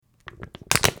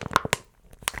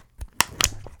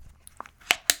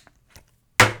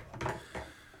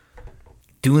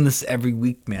Doing this every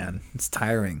week, man. It's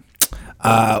tiring.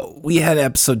 We had an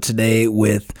episode today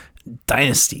with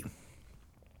Dynasti.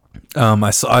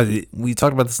 We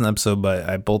talked about this in the episode, but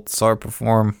I both saw her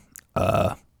perform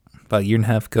about a year and a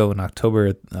half ago in October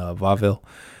at Vaudeville.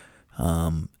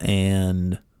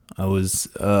 And I was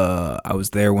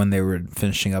there when they were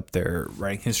finishing up their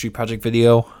writing history project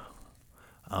video.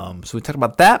 So we talked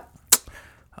about that.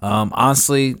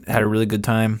 Honestly, had a really good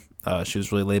time. She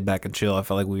was really laid back and chill. I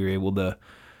felt like we were able to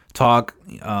talk.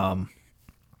 And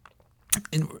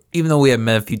even though we had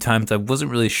met a few times, I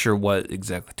wasn't really sure what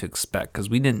exactly to expect because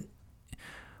the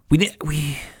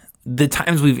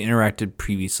times we've interacted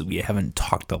previously, we haven't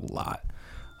talked a lot,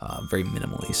 very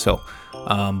minimally. So,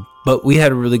 but we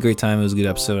had a really great time. It was a good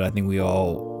episode. I think we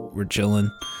all were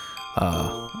chilling,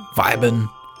 vibing,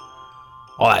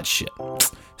 all that shit.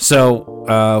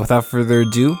 So, without further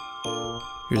ado,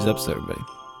 here's the episode, everybody.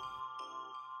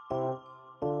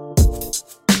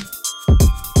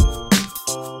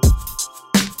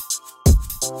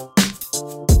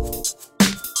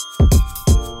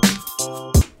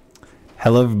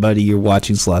 Hello, everybody. You're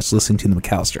watching / listening to the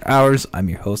McAllister Hours. I'm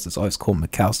your host, as always, Cole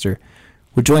McAllister.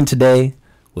 We're joined today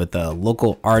with a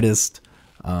local artist,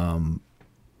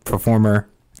 performer,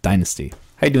 Dynasti.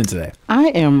 How you doing today? I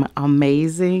am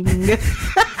amazing.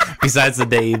 Besides the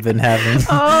day you've been having.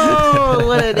 Oh,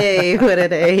 what a day. What a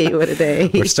day. What a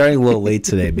day. We're starting a little late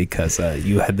today because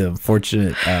you had the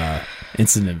unfortunate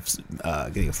incident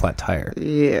of getting a flat tire.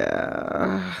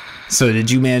 Yeah. So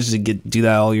did you manage to do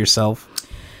that all yourself?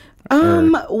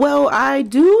 Well, I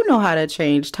do know how to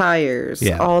change tires,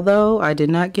 although I did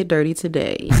not get dirty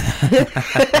today.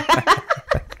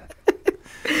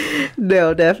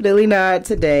 No, definitely not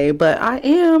today, but I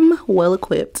am well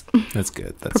equipped. That's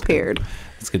good. That's prepared. Good.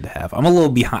 That's good to have. I'm a little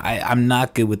behind. I'm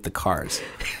not good with the cars.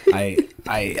 I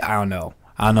don't know.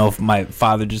 I don't know if my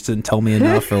father just didn't tell me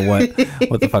enough or what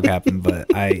the fuck happened, but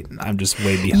I'm just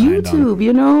way behind. YouTube,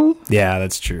 you know? Yeah,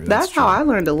 that's true. That's how I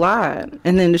learned a lot.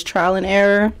 And then this trial and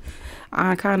error,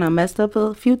 I kind of messed up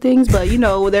a few things, but you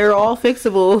know, they're all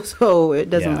fixable, so it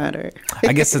doesn't matter.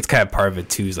 I guess that's kind of part of it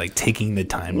too, is like taking the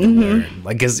time to learn.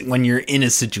 Like, cause when you're in a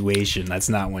situation, that's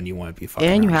not when you want to be fucking.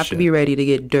 And you have to be ready to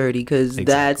get dirty, because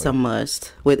that's a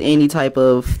must with any type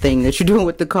of thing that you're doing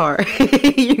with the car.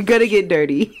 You're gonna get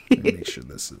dirty. Let me make sure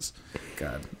this is.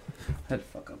 God, I had to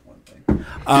fuck up one thing.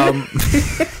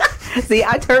 See,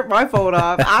 I turned my phone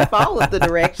off. I followed the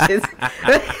directions.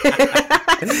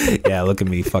 Yeah, look at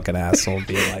me, fucking asshole,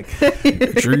 being like,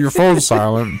 sure your phone's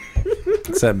silent.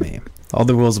 Except me. All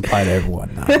the rules apply to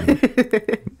everyone, not me.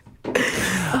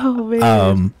 Oh,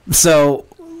 man. So,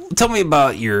 tell me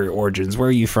about your origins. Where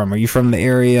are you from? Are you from the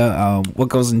area? What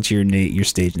goes into your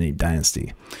stage name,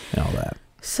 Dynasti, and all that?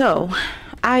 So,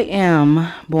 I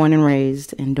am born and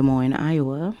raised in Des Moines,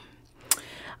 Iowa.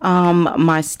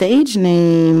 My stage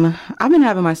name, I've been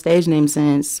having my stage name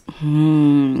since,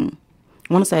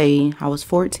 I want to say I was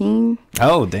 14.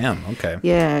 Oh, damn. Okay.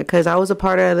 Yeah, because I was a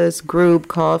part of this group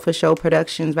called For Show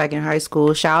Productions back in high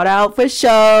school. Shout out For Show,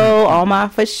 all my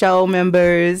For Show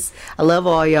members. I love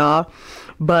all y'all.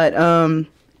 But,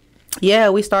 yeah,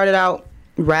 we started out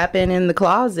rapping in the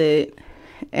closet.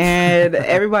 And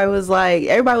everybody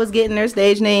was getting their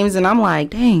stage names. And I'm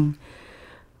like, dang,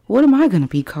 what am I going to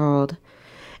be called?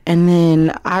 And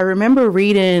then I remember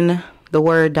reading the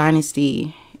word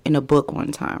Dynasti in a book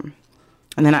one time.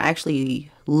 And then I actually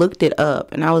looked it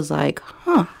up and I was like,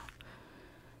 the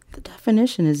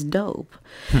definition is dope.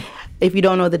 If you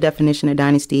don't know, the definition of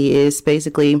dynasty is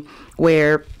basically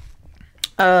where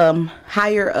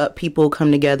higher up people come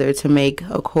together to make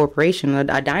a corporation,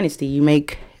 a dynasty. You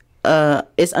make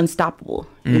it's unstoppable.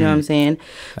 You know what I'm saying?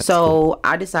 That's cool.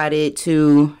 I decided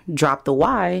to drop the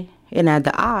Y and add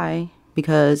the I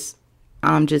because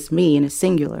I'm just me in a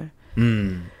singular.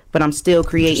 But I'm still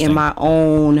creating my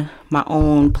own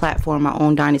platform, my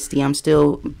own dynasty. I'm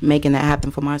still making that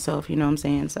happen for myself. You know what I'm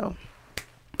saying? So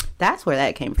that's where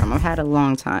that came from. I've had a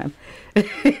long time.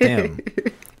 Damn.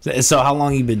 So how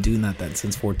long you been doing that then?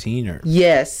 Since 14 or?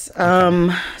 Yes.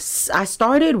 I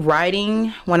started writing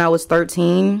when I was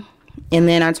 13, and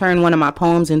then I turned one of my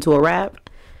poems into a rap.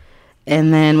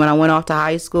 And then when I went off to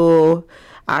high school,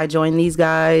 I joined these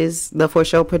guys, the For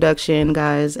Show production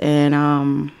guys,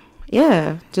 and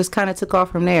yeah, just kind of took off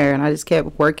from there. And I just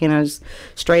kept working. I was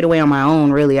straight away on my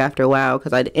own, really, after a while,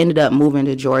 because I ended up moving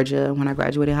to Georgia when I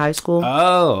graduated high school.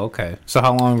 Oh, okay. So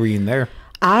how long were you in there?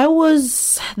 I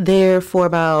was there for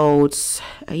about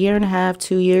a year and a half,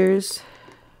 2 years,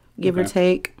 give or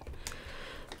take.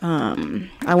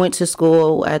 I went to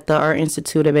school at the Art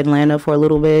Institute of Atlanta for a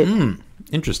little bit.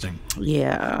 Interesting.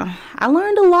 Yeah. I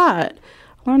learned a lot.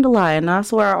 Learned a lot, and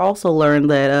that's where I also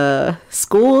learned that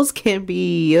schools can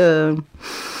be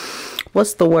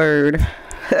what's the word?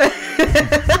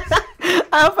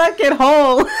 A fucking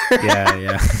hole.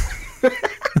 Yeah.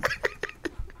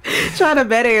 Trying to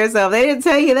better yourself. They didn't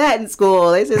tell you that in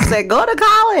school. They just said, go to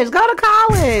college.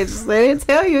 They didn't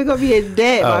tell you you're going to be in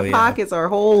debt. My pockets are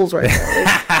holes right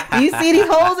now. Do you see these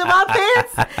holes in my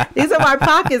pants? These are my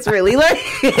pockets, really. Like,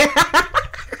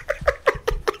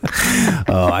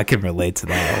 oh, I can relate to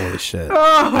that. Holy shit.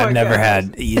 I've never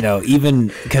had, even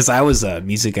because I was I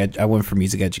went for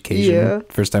music education. Yeah.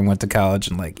 First time I went to college,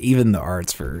 and like even the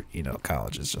arts for,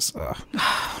 college is just,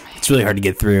 it's really hard to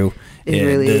get through. It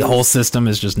really is. The whole system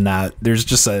is just not, there's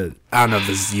just I don't know if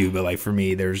this is you, but like for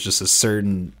me, there's just a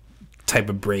certain type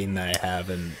of brain that I have,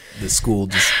 and the school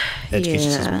education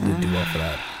system didn't do well for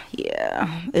that.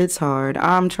 Yeah, it's hard.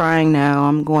 I'm trying now.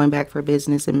 I'm going back for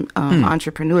business and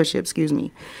entrepreneurship, excuse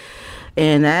me.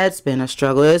 And that's been a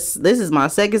struggle. This is my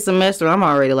second semester. I'm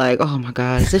already like, oh my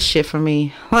God, is this shit for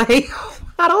me? Like,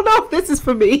 I don't know if this is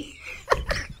for me.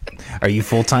 Are you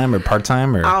full-time or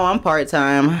part-time? Or? Oh, I'm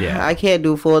part-time. Yeah. I can't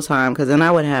do full-time because then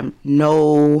I would have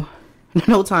no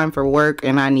time for work,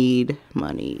 and I need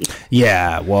money.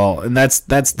 Yeah, well, and that's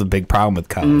the big problem with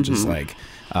college is like,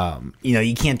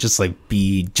 you can't just like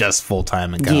be just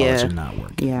full-time in college and not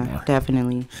work anymore.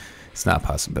 Definitely. It's not a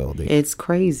possibility. It's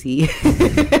crazy.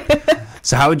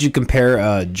 So how would you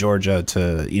compare Georgia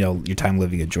to, your time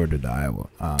living in Georgia to Iowa?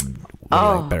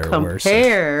 Like better or worse?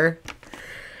 Compare.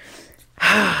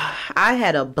 I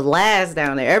had a blast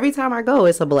down there. Every time I go,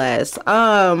 it's a blast.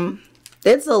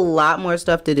 It's a lot more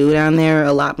stuff to do down there,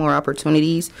 a lot more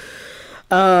opportunities.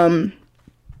 The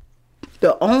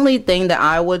only thing that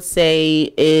I would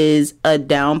say is a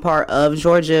down part of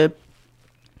Georgia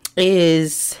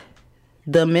is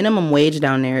the minimum wage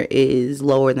down there is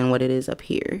lower than what it is up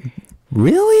here.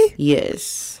 Really?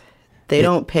 Yes. They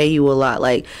don't pay you a lot.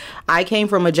 Like, I came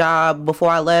from a job before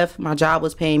I left. My job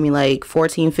was paying me like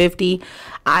 $14.50.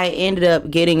 I ended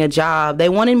up getting a job. They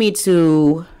wanted me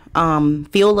to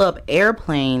fuel up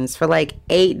airplanes for like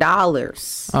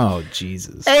 $8. Oh,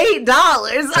 Jesus. $8. I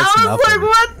was like,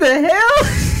 what the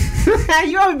hell?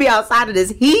 You want me to be outside of this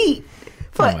heat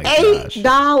for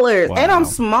 $8? Wow. And I'm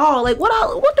small. Like, what do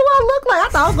I look like? I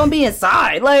thought I was gonna be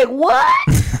inside. Like, what?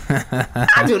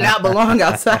 I do not belong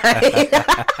outside.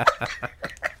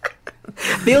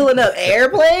 Fueling up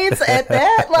airplanes at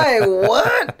that? Like,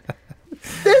 what?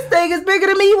 This thing is bigger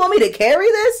than me. You want me to carry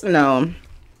this? No.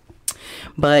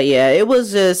 But yeah, it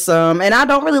was just and I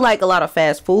don't really like a lot of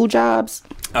fast food jobs.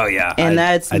 Oh yeah. And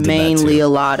that's mainly a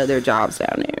lot of their jobs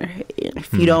down there.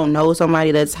 If you don't know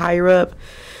somebody that's higher up,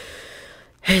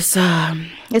 it's a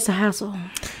hassle.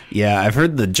 Yeah, I've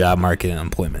heard the job market and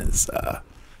employment is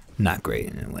not great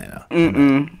in Atlanta.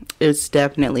 It's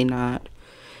definitely not.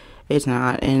 It's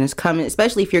not, and it's coming,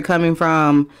 especially if you're coming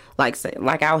from like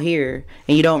out here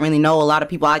and you don't really know a lot of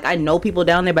people. Like, I know people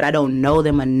down there, but I don't know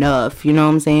them enough. You know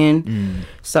what I'm saying?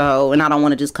 So, and I don't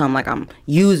want to just come like I'm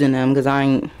using them because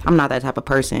I'm not that type of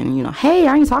person. Hey,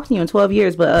 I ain't talked to you in 12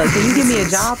 years, but can you give me a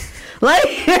job? Like,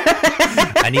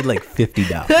 I need like $50.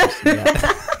 Yeah.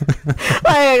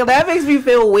 Like, that makes me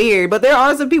feel weird. But there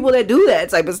are some people that do that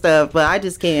type of stuff, but I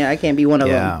just can't. I can't be one of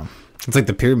them. It's like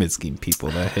the pyramid scheme people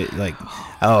that hate, like,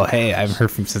 oh, hey, I've heard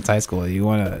from since high school. You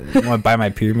wanna buy my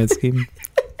pyramid scheme?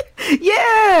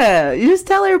 Yeah, you just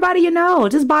tell everybody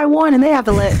just buy one, and they have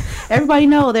to let everybody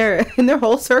know they're in their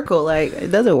whole circle. Like, it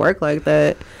doesn't work like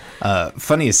that.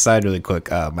 Funny aside, really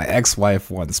quick. My ex-wife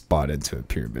once bought into a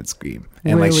pyramid scheme,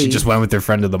 and like she just went with her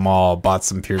friend to the mall, bought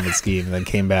some pyramid scheme, and then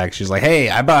came back. She's like, "Hey,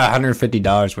 I bought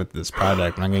 $150 worth of this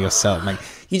product, and I'm gonna go sell it." I'm like,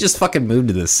 "You just fucking moved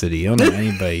to this city. You don't know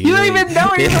anybody. You don't even know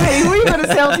anybody. Who are you gonna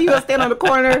sell to? You gonna stand on the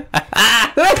corner?"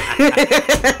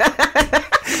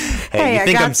 Hey, you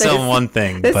think I'm selling one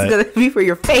thing, this but is gonna be for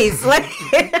your face. Like,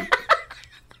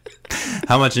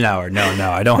 how much an hour? No,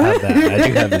 I don't have that. I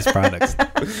do have these products.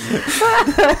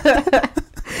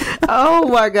 Oh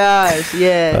my gosh,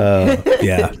 yeah.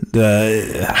 Yeah.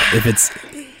 If it's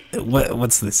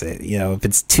what's they say? If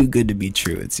it's too good to be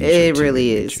true, it's usually it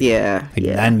really is. True. Yeah. Like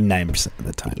 99% of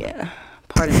the time. Yeah.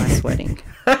 Pardon my sweating.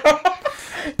 But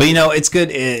it's good.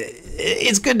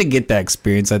 It's good to get that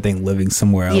experience, I think, living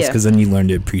somewhere else, because then you learn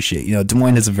to appreciate. Des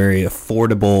Moines is a very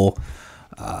affordable,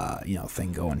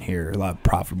 thing going here. A lot of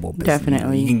profitable business.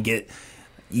 Definitely,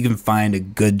 you can find a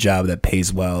good job that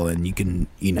pays well, and you can,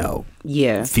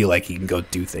 feel like you can go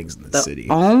do things in the city.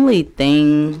 The only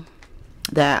thing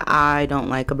that I don't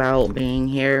like about being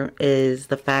here is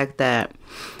the fact that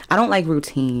I don't like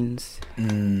routines.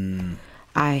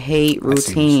 I hate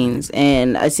routines,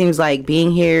 and it seems like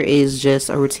being here is just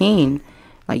a routine.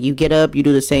 Like, you get up, you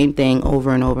do the same thing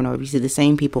over and over and over. You see the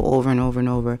same people over and over and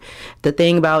over. The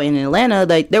thing about in Atlanta,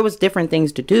 like, there was different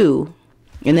things to do.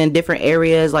 And then different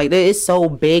areas, like, it's so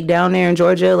big down there in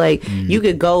Georgia. Like, you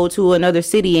could go to another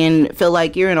city and feel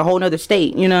like you're in a whole nother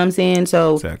state. You know what I'm saying?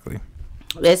 So Exactly.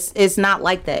 it's not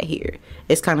like that here.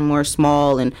 It's kind of more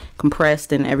small and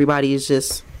compressed, and everybody is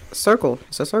just a circle.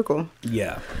 It's a circle.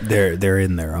 Yeah, they're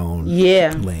in their own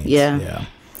lanes. Yeah.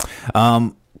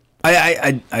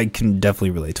 I can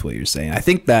definitely relate to what you're saying. I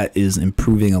think that is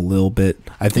improving a little bit.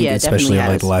 I think especially in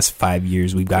like the last 5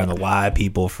 years, we've gotten a lot of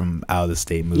people from out of the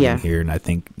state moving here, and I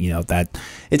think that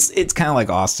it's kind of like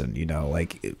Austin.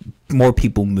 Like, more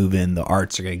people move in, the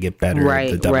arts are gonna get better,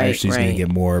 the diversity is gonna get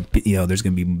more. There's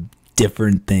gonna be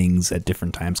different things at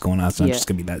different times going on. It's not just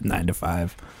gonna be that 9 to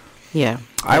 5. Yeah,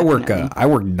 I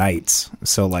work nights,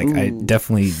 so like I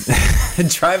definitely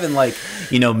driving like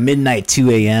midnight 2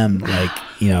 a.m. like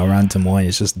around Des Moines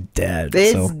is just dead.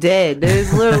 It's dead.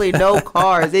 There's literally no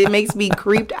cars. It makes me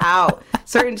creeped out.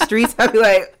 Certain streets, I'd be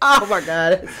like, oh my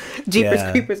god, Jeepers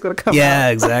Creepers gonna come out. Yeah,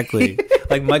 exactly.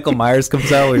 Like Michael Myers comes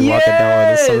out when you're walking down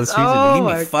one of the streets and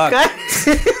you me fucked.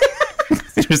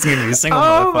 Just gonna be a single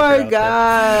oh my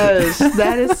gosh,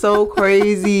 that is so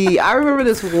crazy. I remember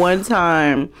this one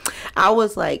time I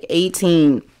was like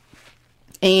 18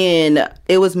 and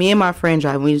it was me and my friend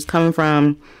driving. We was coming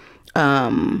from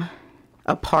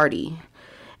a party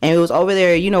and it was over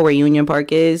there, where Union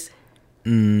Park is.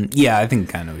 Yeah, I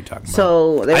think I know what you're talking about.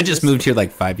 So I just moved here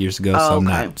like 5 years ago, so I'm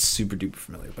not super duper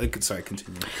familiar. But sorry,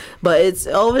 continue. But it's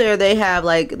over there. They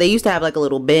used to have like a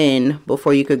little bin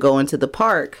before you could go into the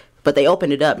park. But they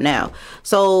opened it up now.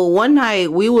 So one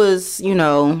night we was,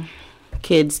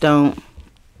 kids don't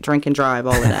drink and drive,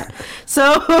 all of that.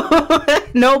 So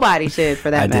nobody should,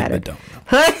 for that matter. Did, but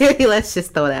don't know. Let's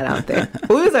just throw that out there.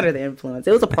 We was under the influence.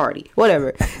 It was a party,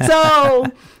 whatever. So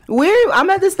I'm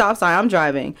at the stop sign. I'm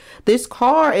driving. This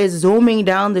car is zooming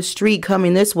down the street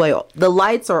coming this way. The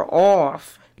lights are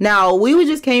off. Now, we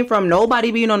just came from nobody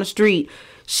being on the street.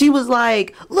 She was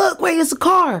like, look, wait, it's a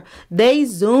car. They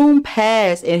zoomed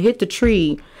past and hit the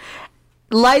tree.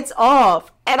 Lights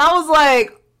off. And I was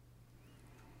like,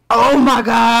 oh my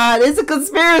God, it's a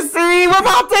conspiracy. We're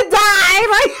about to die.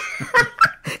 Like,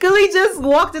 because we just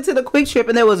walked into the Quick Trip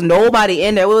and there was nobody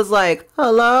in there. It was like,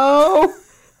 hello?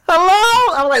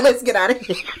 I was like, let's get out of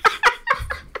here.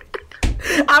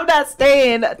 I'm not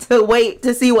staying to wait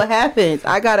to see what happens.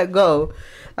 I gotta go.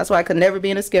 That's why I could never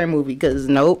be in a scary movie, because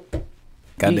nope.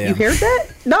 You hear that?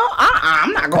 No,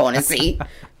 I'm not going to see.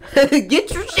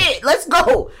 Get your shit. Let's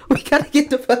go. We gotta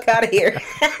get the fuck out of here.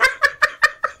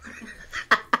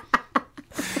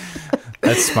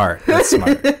 That's smart.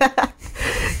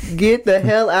 Get the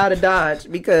hell out of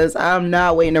Dodge, because I'm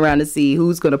not waiting around to see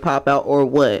who's gonna pop out or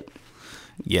what.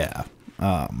 Yeah.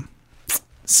 I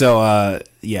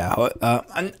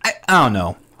don't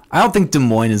know. I don't think Des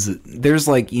Moines is. There's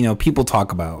like people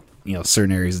talk about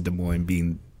certain areas of Des Moines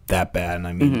being that bad, and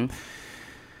I mean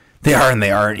they are and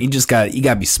they aren't. You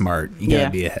gotta be smart. You gotta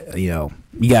be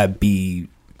you gotta be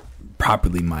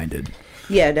properly minded.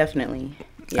 Yeah, definitely.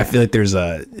 Yeah. I feel like there's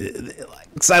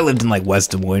because I lived in like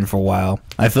West Des Moines for a while.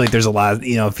 I feel like there's a lot of,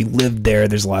 if you lived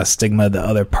there's a lot of stigma to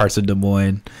other parts of Des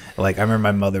Moines. Like, I remember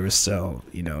my mother was so,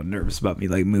 nervous about me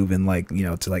like moving like,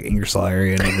 to like Ingersoll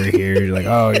area and over here. You're like,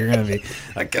 oh, you're going to be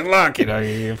like, good luck,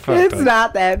 you're fucked It's up.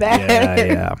 not that bad.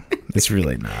 Yeah. It's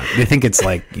really not. They think it's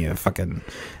like, fucking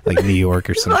like New York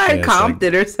or something. Like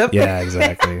Compton or something. Yeah,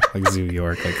 exactly. Like New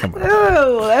York. Like, come on.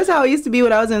 Oh, that's how it used to be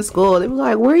when I was in school. They were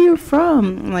like, where are you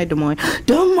from? I'm like, Des Moines.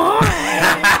 Des Moines!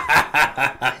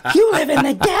 You live in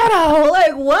the ghetto.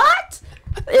 Like, what?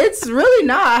 It's really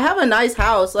not. I have a nice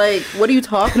house. Like, what are you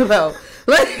talking about?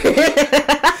 Like,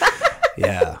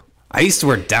 yeah. I used to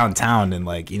work downtown, and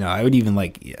like, I would even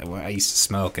like, I used to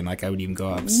smoke, and like I would even go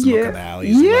out and smoke in the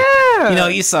alleys. Yeah. And,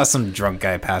 like, you saw some drunk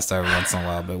guy passed out every once in a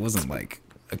while, but it wasn't like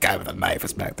a guy with a knife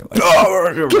was back there like,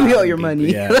 oh, give me all your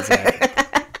money. Yeah, exactly.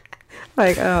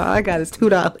 Like, oh, I got his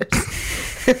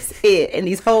 $2. That's it, and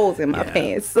these holes in my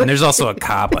pants. And there's also a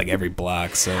cop like every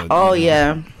block. So. Oh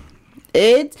yeah,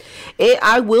 it.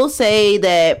 I will say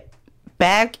that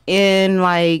back in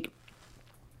like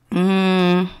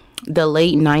the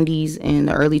late 90s and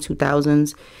the early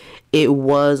 2000s, it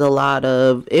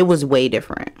was way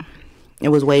different. It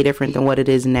was way different than what it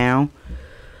is now.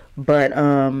 But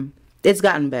it's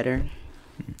gotten better.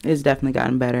 It's definitely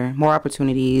gotten better. More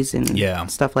opportunities and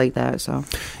stuff like that. So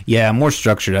yeah, more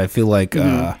structured. I feel like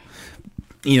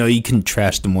you can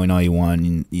trash Des Moines all you want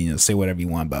and say whatever you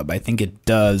want about it, but I think it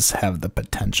does have the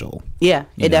potential. Yeah,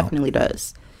 it definitely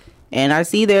does. And I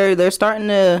see they're starting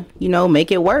to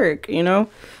make it work.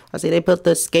 I see they put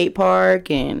the skate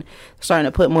park and starting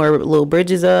to put more little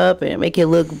bridges up and make it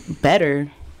look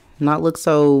better, not look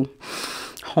so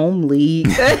homely.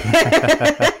 Because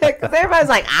everybody's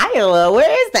like, Iowa,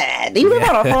 where is that? Do you live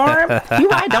on a farm? You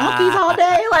ride donkeys all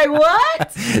day? Like,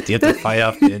 what? Do you have to fight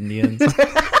off the Indians?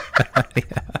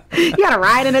 You gotta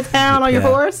ride into town on your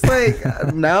horse?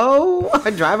 Like, no, I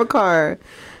drive a car.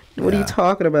 What are you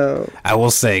talking about? I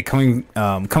will say, coming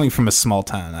from a small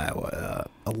town in Iowa,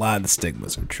 a lot of the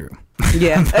stigmas are true.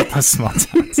 Yeah. About small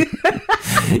towns.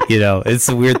 You know, it's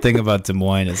the weird thing about Des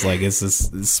Moines. It's like it's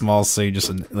this small city,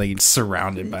 just like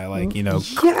surrounded by like, you know,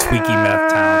 tweaky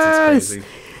meth towns. It's crazy.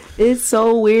 It's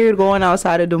so weird going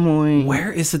outside of Des Moines.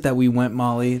 Where is it that we went,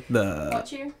 Molly?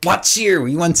 Watch here.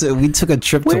 We took a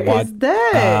trip Where to watch. is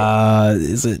that?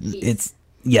 Is it? It's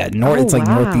It's like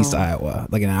wow. northeast Iowa,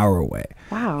 like an hour away.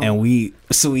 Wow. And we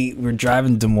were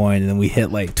driving Des Moines, and then we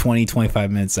hit like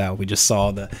 25 minutes out. We just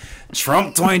saw the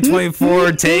Trump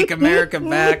 2024 take America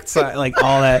back sign, like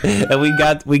all that. And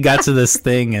we got to this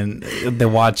thing and the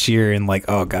watch here, and like,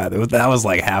 oh god, that was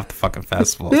like half the fucking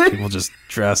festival. People just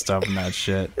dressed up in that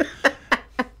shit.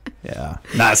 Yeah,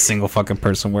 not a single fucking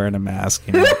person wearing a mask.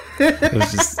 You know, it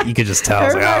was just, you could just tell. I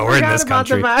was like, oh, we're in this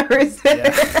country.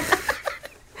 Yeah.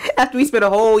 After we spent a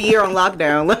whole year on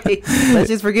lockdown, like, let's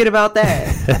just forget about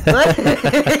that.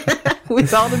 We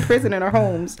was all in prison in our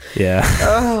homes. Yeah.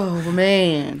 Oh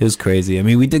man, it was crazy. I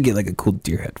mean, we did get like a cool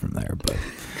deer head from there,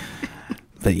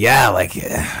 but yeah, like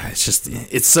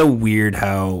it's so weird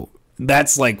how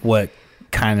that's like what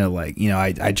kind of like, you know,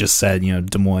 I just said, you know,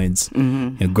 Des Moines, you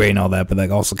know, great and all that, but like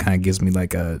also kind of gives me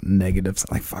like a negative,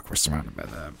 like, fuck, we're surrounded by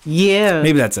that. Yeah,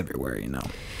 maybe that's everywhere, you know.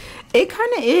 It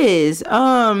kind of is.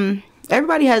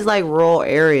 Everybody has like rural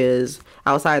areas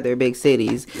outside their big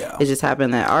cities. Yeah. It just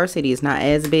happened that our city is not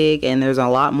as big, and there's a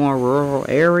lot more rural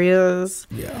areas.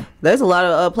 Yeah, there's a lot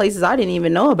of places I didn't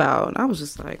even know about. And I was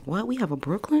just like, what? We have a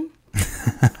Brooklyn?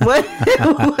 What?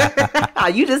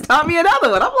 You just taught me another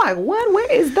one. I'm like, what?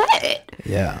 Where is that?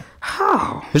 Yeah.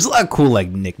 Oh. There's a lot of cool like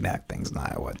knick-knack things in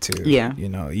Iowa too. Yeah. You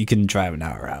know, you can drive an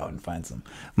hour out and find some.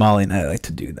 Molly and I like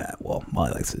to do that. Well,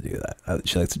 Molly likes to do that.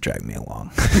 She likes to drag me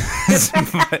along.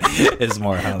 It's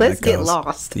more how Let's that goes. get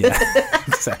lost. Yeah,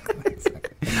 exactly.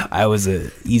 Iowa's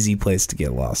an easy place to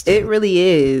get lost. It really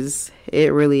is.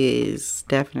 It really is.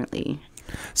 Definitely.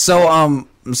 So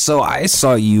I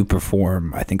saw you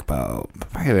perform, I think probably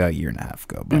about a year and a half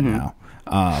ago by now.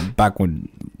 Back when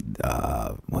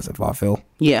was it vaudeville?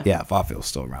 Yeah, vaudeville's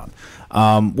still around.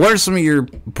 What are some of your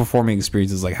performing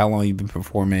experiences? Like, how long have you been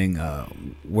performing?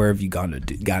 Where have you gotten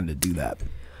to do that?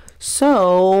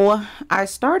 So I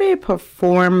started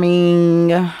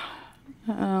performing, I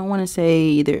want to say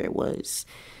either it was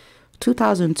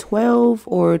 2012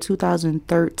 or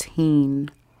 2013.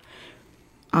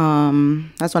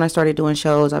 That's when I started doing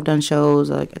shows. I've done shows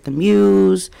like at the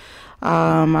Muse.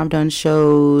 I've done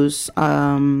shows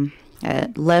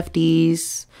at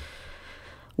Lefties,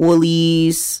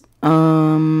 Woolies,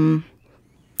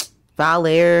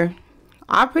 Valair.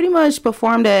 I pretty much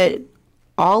performed at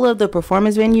all of the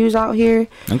performance venues out here.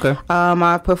 Okay.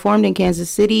 I've performed in Kansas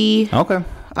City. Okay.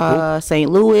 Cool.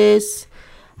 St. Louis.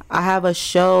 I have a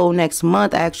show next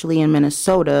month actually in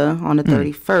Minnesota on the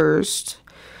 31st.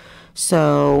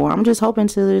 So I'm just hoping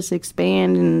to just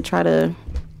expand and try to,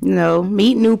 you know,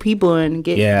 meet new people and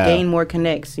gain more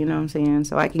connects, you know what I'm saying?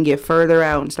 So I can get further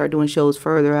out and start doing shows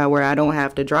further out where I don't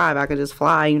have to drive. I can just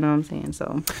fly, you know what I'm saying?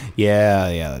 So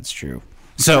yeah, that's true.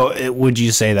 So would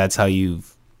you say that's how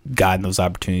you've gotten those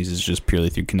opportunities, is just purely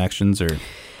through connections, or?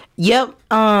 Yep.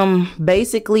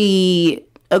 Basically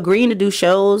agreeing to do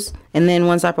shows, and then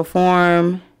once I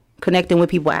perform, connecting with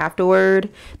people afterward.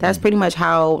 That's pretty much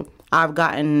how I've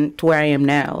gotten to where I am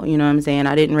now. You know what I'm saying?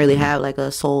 I didn't really have like a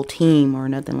soul team or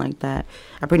nothing like that.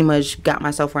 I pretty much got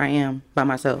myself where I am by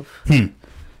myself.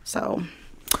 So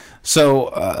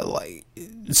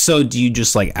do you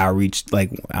just like outreach,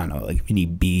 like, I don't know, like if you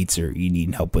need beats or you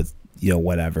need help with, you know,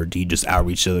 whatever, do you just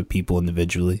outreach to other people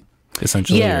individually,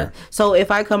 essentially? Yeah. Or? So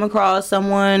if I come across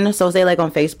someone, so say like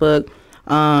on Facebook,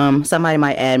 somebody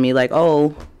might add me like,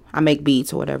 oh, I make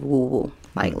beats or whatever, woo woo.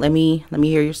 Like, let me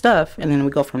hear your stuff, and then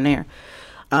we go from there.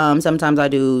 Sometimes I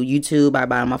do YouTube. I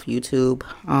buy them off YouTube.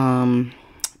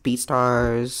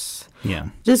 BeatStars. Yeah.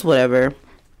 Just whatever.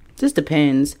 Just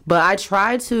depends. But I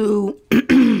try to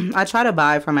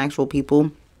buy from actual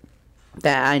people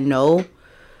that I know.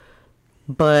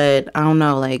 But I don't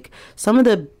know, like some of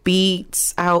the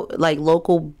beats out, like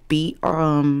local beat,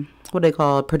 what they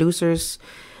call producers.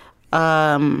 They're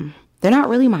not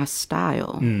really my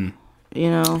style. You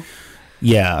know.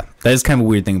 Yeah, that is kind of a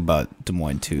weird thing about Des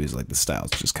Moines too, is like the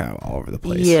style's just kind of all over the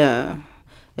place. Yeah.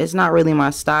 It's not really my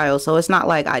style. So it's not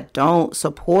like I don't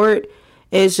support.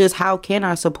 It's just, how can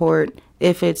I support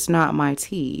if it's not my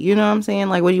tea? You know what I'm saying?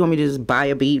 Like, what do you want me to just buy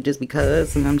a beat just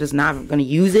because and I'm just not going to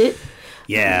use it?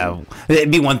 Yeah.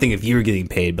 It'd be one thing if you were getting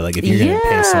paid, but like if you're going to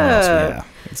pay someone else, yeah,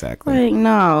 exactly. Like,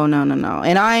 no.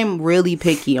 And I'm really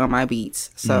picky on my beats.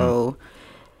 So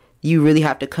you really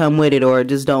have to come with it or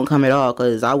just don't come at all,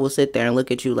 because I will sit there and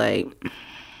look at you like,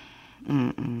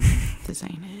 this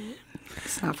ain't it.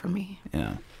 It's not for me.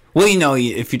 Yeah. Well, you know,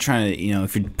 if you're trying to, you know,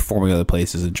 if you're performing other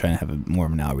places and trying to have more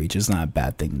of an outreach, it's not a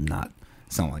bad thing to not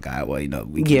sound like, well, you know,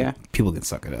 people can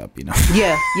suck it up, you know.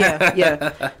 Yeah.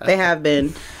 They have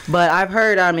been. But I've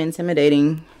heard I'm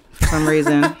intimidating for some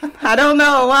reason. I don't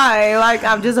know why. Like,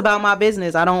 I'm just about my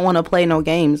business. I don't want to play no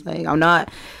games. Like, I'm not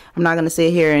going to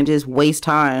sit here and just waste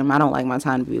time. I don't like my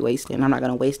time to be wasted. I'm not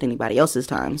going to waste anybody else's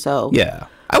time. So yeah,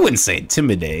 I wouldn't say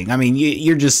intimidating. I mean,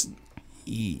 you're just,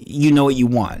 you know what you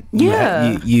want.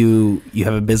 Yeah. You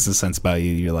have a business sense about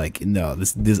you. You're like, no,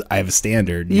 this I have a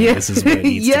standard. You know, this is what it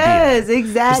needs to be. Yes,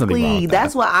 exactly.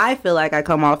 That's what I feel like I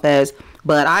come off as.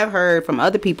 But I've heard from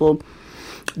other people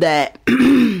that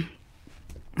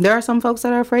there are some folks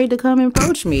that are afraid to come and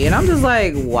approach me. And I'm just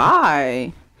like,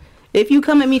 why? If you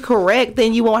come at me correct,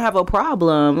 then you won't have a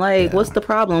problem. Like, what's the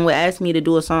problem with asking me to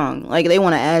do a song? Like, they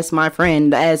want to ask my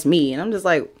friend to ask me. And I'm just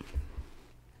like,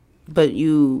 but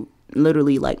you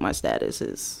literally like my status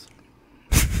is.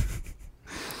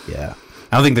 Yeah.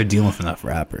 I don't think they're dealing with enough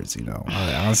rappers, you know.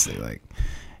 Honestly, like,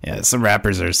 yeah, some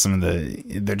rappers are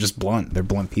they're just blunt. They're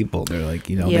blunt people. They're like,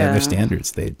 you know, they have their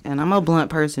standards. And I'm a blunt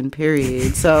person,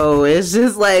 period. So it's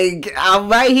just like, I'm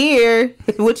right here.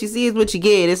 What you see is what you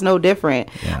get. It's no different.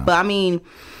 Yeah. But I mean,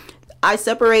 I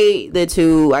separate the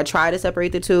two. I try to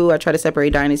separate the two. I try to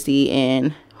separate Dynasti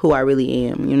and who I really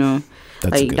am, you know.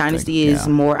 That's like, Dynasti is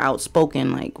more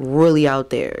outspoken, like really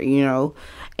out there, you know.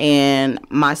 And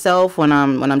myself, when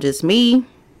I'm just me,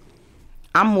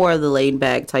 I'm more of the laid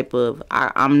back type of.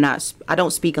 I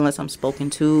don't speak unless I'm spoken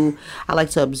to. I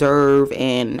like to observe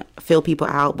and feel people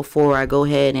out before I go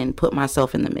ahead and put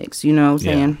myself in the mix. You know what I'm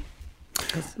saying?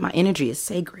 Because my energy is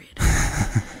sacred.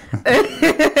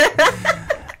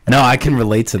 No, I can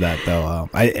relate to that though.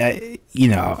 I you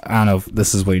know, I don't know if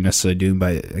this is what you're necessarily doing,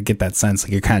 but I get that sense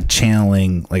like you're kind of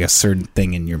channeling like a certain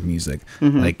thing in your music.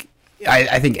 Like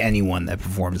I think anyone that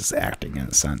performs is acting in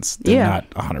a sense. They're not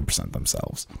 100%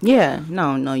 themselves. Yeah,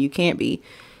 no, you can't be,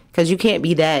 because you can't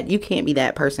be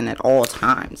that person at all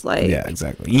times. Like, yeah,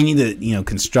 exactly. You need to, you know,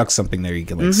 construct something there you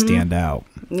can like stand out.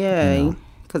 Yeah, you know?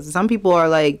 Because some people are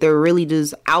like, they're really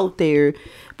just out there,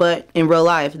 but in real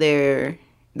life they're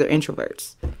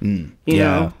introverts. You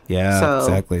know? Yeah, so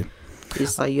exactly.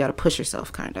 It's like you got to push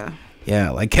yourself, kind of.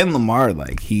 Yeah, like Ken Lamar,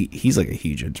 like he's like a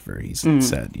huge introvert. He's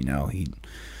said, you know, he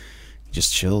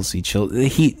just chills. He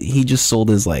just sold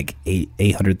his like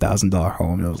 $800,000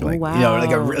 home. And it was like, you know,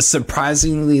 like a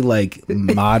surprisingly like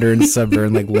modern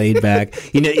suburban, like laid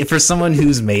back. You know, for someone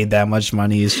who's made that much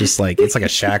money, it's just like it's like a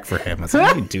shack for him. It's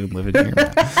like, hey, dude, living here,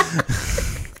 man.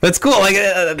 That's cool. Like,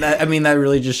 I mean, that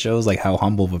really just shows like how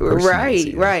humble of a person. Right,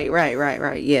 he is,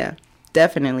 right. Yeah,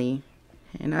 definitely.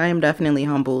 And I am definitely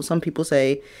humble. Some people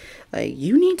say, like,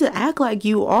 you need to act like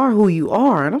you are who you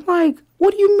are. And I'm like,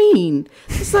 what do you mean?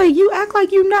 It's like, you act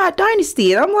like you're not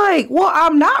Dynasti. And I'm like, well,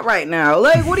 I'm not right now.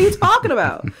 Like, what are you talking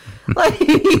about? Like,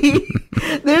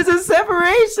 there's a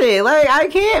separation. Like, I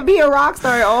can't be a rock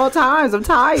star at all times. I'm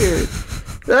tired.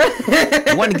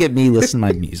 You want to get me listen to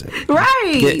my music.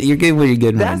 Right. You're getting what you're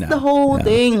getting right now. That's the whole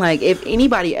thing. Like, if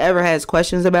anybody ever has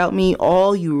questions about me,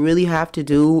 all you really have to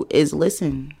do is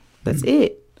listen. That's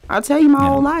it. I'll tell you my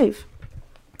whole life.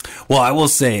 Well, I will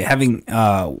say, having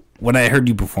when I heard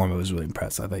you perform, I was really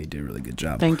impressed. I thought you did a really good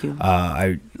job. Thank you.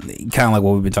 I kind of like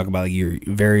what we've been talking about. Like,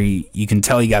 you can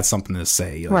tell you got something to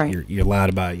say. Like, right. You're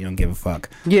loud about it. You don't give a fuck.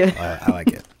 Yeah. I like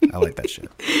it. I like that shit.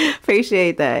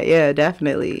 Appreciate that. Yeah,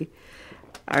 definitely.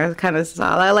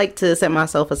 I like to set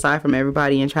myself aside from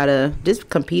everybody and try to just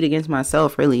compete against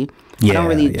myself, really. I don't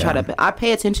really try to. I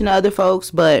pay attention to other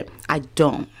folks, but I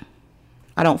don't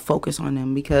focus on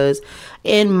them, because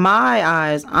in my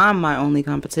eyes, I'm my only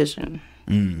competition.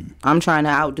 I'm trying to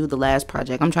outdo the last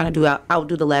project. I'm trying to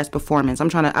outdo the last performance. I'm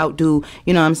trying to outdo,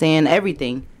 you know what I'm saying,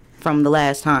 everything from the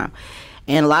last time.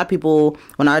 And a lot of people,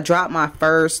 when I dropped my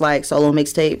first like solo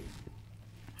mixtape,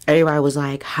 everybody was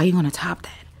like, how you gonna top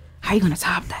that? How you gonna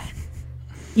top that?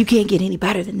 You can't get any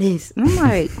better than this. And I'm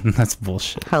like, that's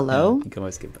bullshit. Hello? Yeah, you can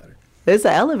always get better. It's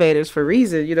the elevators for a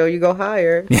reason, you know. You go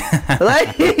higher.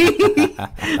 Like,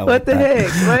 what the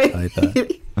heck?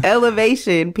 Like,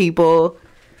 elevation, people.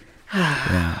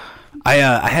 Yeah.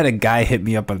 I had a guy hit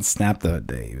me up on Snap the other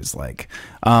day. He was like,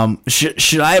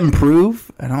 should I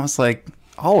improve? And I was like,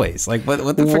 always. Like, what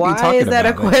the frick are you talking about? Why is that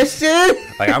a question?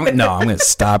 Like, I'm going to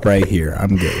stop right here.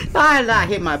 I'm good. I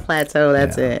hit my plateau.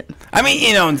 That's it. I mean,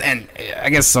 you know, and I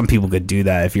guess some people could do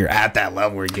that if you're at that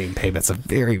level where you're getting paid. That's a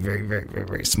very, very, very, very,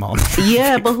 very small number.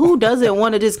 Yeah, but who doesn't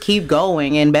want to just keep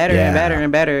going and better and better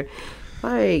and better?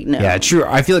 Like, no. Yeah, true.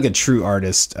 I feel like a true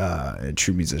artist, a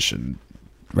true musician,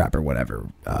 rapper, whatever,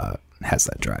 has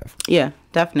that drive. Yeah,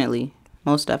 definitely.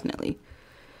 Most definitely.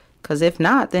 Because if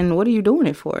not, then what are you doing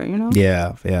it for, you know?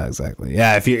 Yeah, exactly.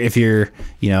 Yeah, if you're,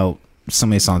 you know, so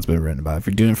many songs been written about. If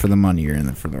you're doing it for the money, you're in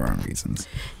it for the wrong reasons.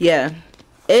 Yeah.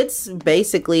 It's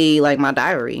basically like my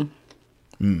diary.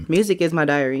 Music is my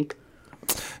diary.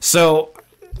 So,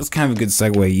 it's kind of a good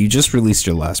segue. You just released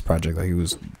your last project. Like, it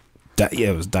was Diaries.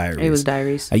 It was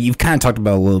Diaries. You've kind of talked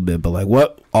about it a little bit, but, like,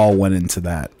 what all went into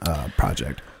that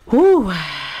project? Whew.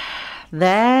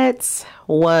 That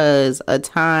was a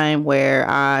time where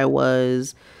I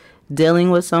was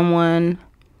dealing with someone,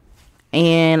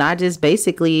 and I just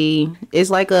basically, it's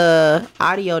like a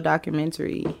audio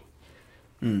documentary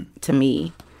to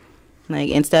me.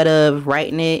 Like, instead of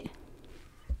writing it,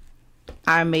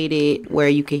 I made it where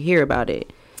you could hear about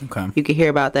it. Okay. You could hear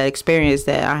about that experience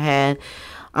that I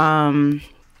had.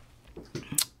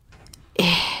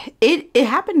 It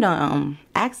happened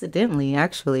accidentally,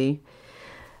 actually.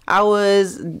 I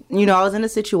was in a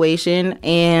situation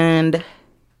and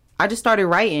I just started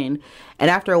writing. And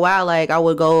after a while, like, I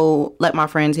would go let my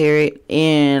friends hear it,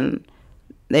 and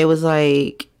they was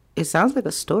like, it sounds like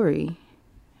a story.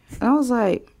 And I was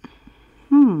like,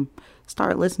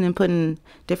 start listening, putting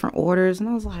different orders, and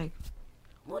I was like,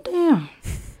 well, damn,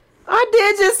 I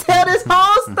did just tell this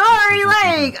whole story.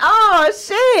 Like, oh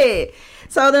shit.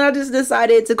 So then I just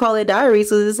decided to call it Diary.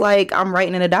 So it's like I'm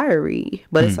writing in a diary,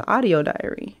 but it's an audio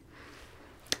diary.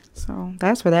 So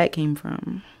that's where that came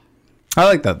from. I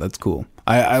like that. That's cool.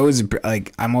 I always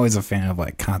like, I'm always a fan of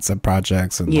like concept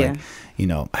projects and like, you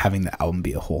know, having the album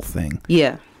be a whole thing.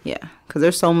 Yeah. Because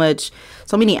there's so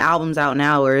many albums out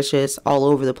now where it's just all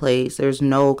over the place. There's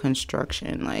no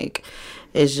construction. Like,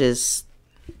 it's just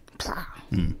blah.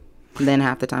 Then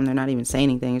half the time they're not even saying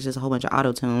anything. It's just a whole bunch of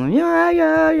auto-tune.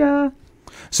 Yeah.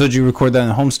 So did you record that in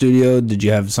a home studio? Did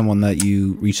you have someone that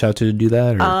you reached out to do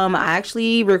that? Or? I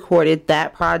actually recorded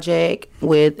that project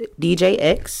with DJ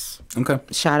X. Okay.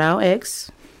 Shout out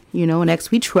X. You know, an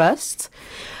X we trust.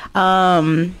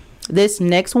 This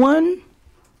next one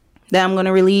that I'm going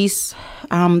to release,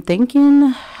 I'm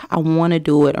thinking I want to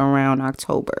do it around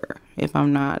October. If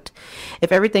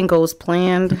everything goes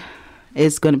planned,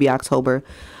 it's going to be October.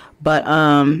 But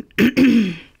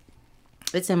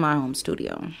it's in my home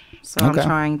studio. So I'm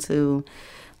trying to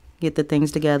get the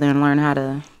things together and learn how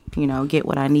to, you know, get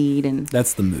what I need. And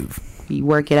that's the move. You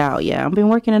work it out. Yeah, I've been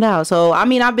working it out. So, I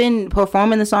mean, I've been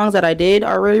performing the songs that I did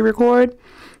already record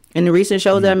in the recent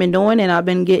shows that I've been doing, and I've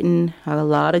been getting a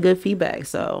lot of good feedback.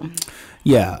 So,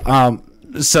 yeah.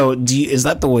 So is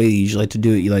that the way you usually like to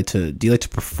do it? Do you like to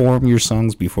perform your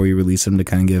songs before you release them to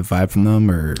kind of get a vibe from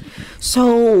them, or?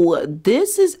 So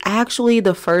this is actually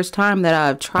the first time that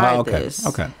I've tried this.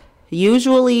 Okay.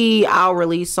 Usually I'll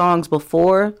release songs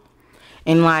before,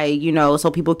 and like, you know,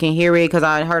 so people can hear it, because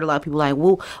I heard a lot of people like,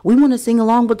 well, we want to sing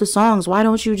along with the songs. Why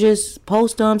don't you just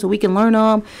post them so we can learn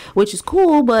them? Which is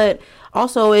cool, but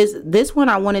also is this one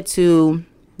I wanted to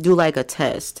do like a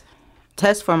test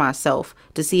for myself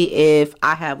to see if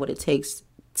I have what it takes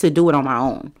to do it on my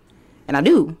own. And I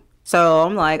do. So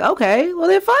I'm like, okay, well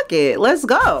then fuck it. Let's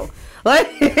go. Like,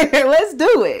 let's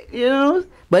do it, you know?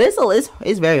 But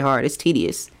it's very hard. It's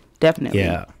tedious. Definitely.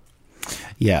 Yeah.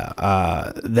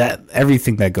 That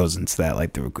everything that goes into that,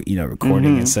 like the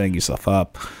recording and setting yourself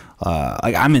up.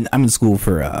 Like I'm in school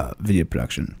for video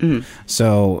production.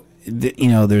 So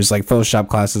there's like Photoshop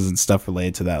classes and stuff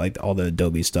related to that, like all the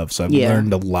Adobe stuff. So I've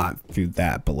learned a lot through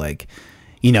that. But like,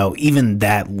 you know, even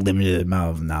that limited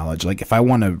amount of knowledge, like if I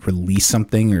want to release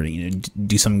something or, you know,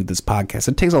 do something with this podcast,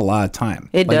 it takes a lot of time.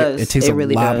 It does. It takes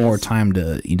really lot more time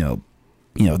to, you know,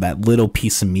 that little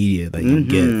piece of media that you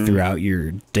get throughout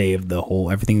your day of the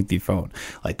whole everything with your phone.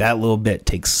 Like that little bit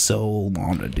takes so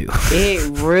long to do.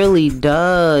 It really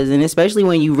does. And especially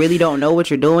when you really don't know what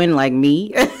you're doing, like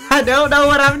me. I don't know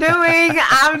what I'm doing.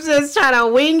 I'm just trying to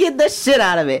wing it the shit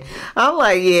out of it. I'm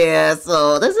like, yeah,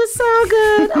 so this is so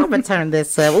good. I'm gonna turn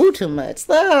this up. Ooh, too much.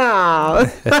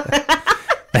 Oh.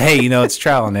 Hey, you know, it's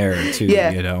trial and error too.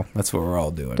 You know, that's what we're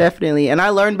all doing. Definitely. And I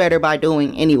learn better by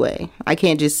doing anyway. I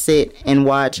can't just sit and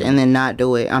watch and then not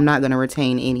do it. I'm not going to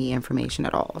retain any information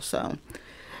at all. So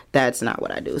that's not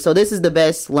what I do. So this is the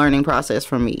best learning process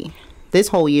for me. this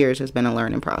whole year has just been a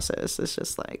learning process. It's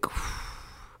just like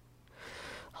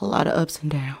a lot of ups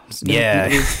and downs. Yeah.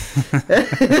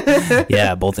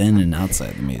 Yeah, both in and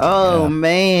outside the music. Oh,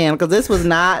 man, because this was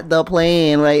not the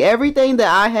plan. Like, everything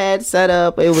that I had set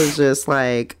up, it was just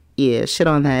like, yeah, shit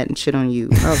on that and shit on you.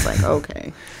 I was like,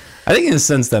 okay. I think in a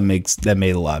sense that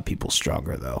made a lot of people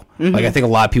stronger, though. Like, I think a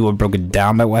lot of people were broken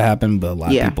down by what happened, but a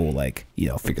lot of people, like,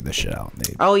 figured this shit out.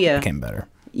 They became better.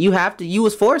 You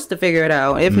was forced to figure it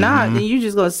out. If not, then you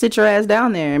just gonna sit your ass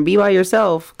down there and be by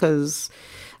yourself, because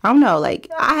I don't know, like,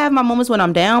 I have my moments when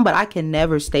I'm down, but I can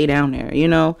never stay down there, you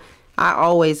know? I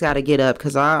always got to get up,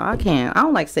 because I can't. I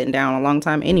don't like sitting down a long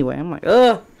time anyway. I'm like,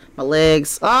 ugh, my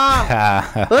legs.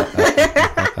 Ah.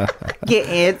 Get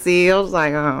antsy. I was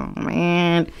like, oh,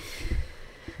 man.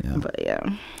 Yeah. But,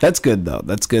 yeah. That's good, though.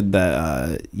 That's good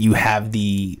that you have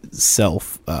the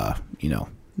self,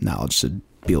 knowledge to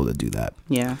be able to do that.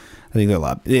 Yeah. I think there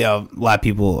are a lot of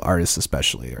people, artists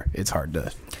especially, it's hard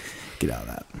to get out of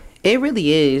that. It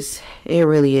really is. It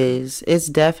really is. It's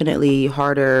definitely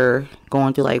harder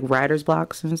going through like writer's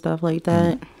blocks and stuff like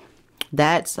that.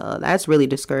 That's really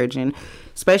discouraging,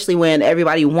 especially when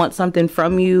everybody wants something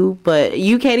from you, but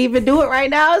you can't even do it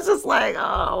right now. It's just like,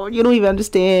 oh, you don't even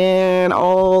understand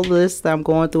all this that I'm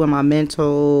going through in my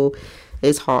mental.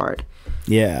 It's hard.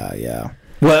 Yeah.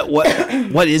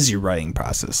 What is your writing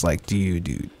process? Like, do you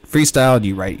do freestyle? Do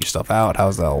you write yourself out? How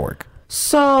does that all work?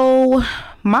 So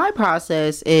my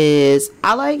process is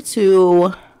I like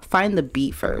to find the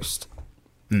beat first.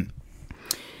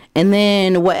 And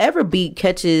then whatever beat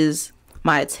catches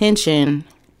my attention,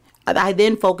 I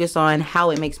then focus on how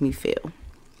it makes me feel.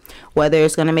 Whether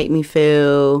it's going to make me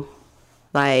feel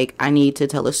like I need to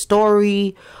tell a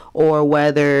story, or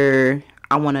whether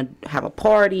I want to have a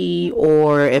party,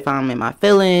 or if I'm in my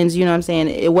feelings, you know what I'm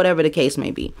saying? Whatever the case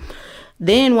may be.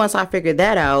 Then once I figure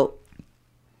that out,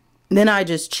 then I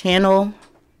just channel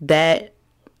that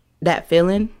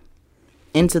feeling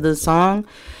into the song.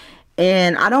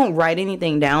 And I don't write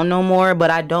anything down no more,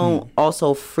 but I don't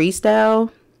also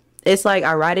freestyle. It's like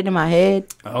I write it in my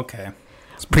head. Okay.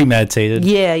 It's premeditated.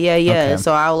 Yeah. Okay.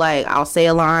 So I'll say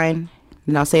a line,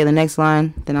 then I'll say the next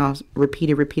line, then I'll repeat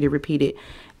it.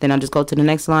 Then I'll just go to the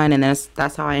next line, and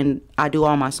that's how I do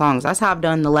all my songs. That's how I've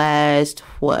done the last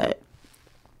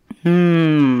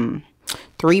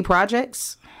 3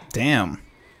 projects. Damn.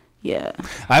 Yeah.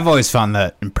 I've always found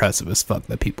that impressive as fuck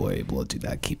that people are able to do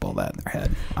that, keep all that in their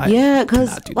head. Yeah,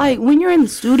 because like when you're in the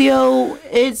studio,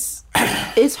 it's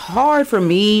hard for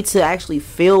me to actually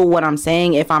feel what I'm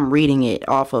saying if I'm reading it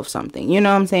off of something. You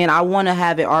know what I'm saying? I want to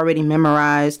have it already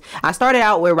memorized. I started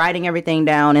out with writing everything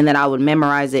down, and then I would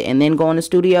memorize it and then go in the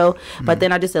studio. But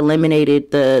then I just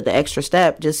eliminated the extra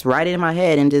step. Just write it in my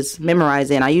head and just memorize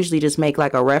it. And I usually just make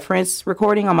like a reference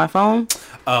recording on my phone.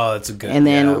 Oh, that's a good. And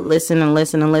then listen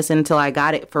until I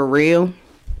got it for real.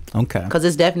 Okay. Because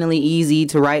it's definitely easy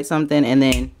to write something and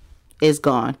then it's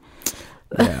gone.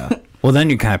 Yeah. Well, then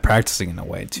you're kind of practicing in a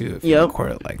way too if you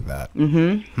record it like that.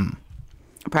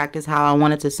 Practice how I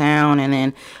want it to sound, and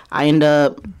then I end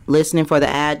up listening for the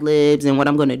ad libs and what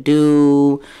I'm going to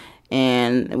do,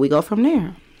 and we go from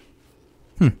there.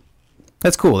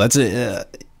 That's cool. That's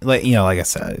like I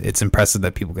said, it's impressive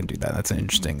that people can do that. That's an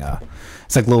interesting.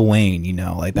 It's like Lil Wayne,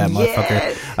 like that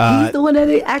motherfucker. He's the one that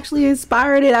actually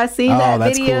inspired it. I seen that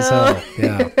video. That's cool as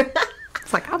hell. Yeah.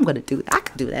 It's like, I'm gonna do that. I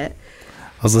could do that.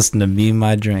 I was listening to Me and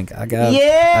My Drink. I got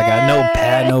no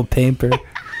pad, no paper,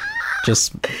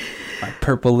 just my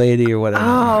purple lady or whatever.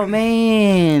 Oh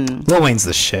man, Lil Wayne's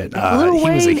the shit. Lil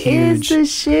he was a Wayne huge. is the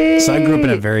shit. So I grew up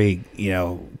in a very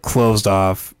closed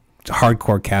off,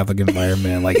 hardcore Catholic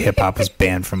environment. Like hip hop was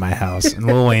banned from my house, and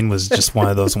Lil Wayne was just one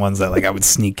of those ones that like I would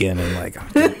sneak in and like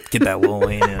get that Lil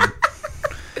Wayne in.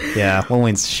 Yeah, Lil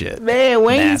Wayne's shit. Man,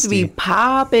 Wayne used to be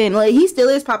popping. Like he still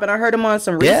is popping. I heard him on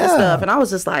some recent stuff, and I was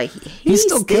just like, he's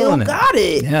still got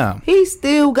it. Yeah, he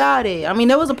still got it. I mean,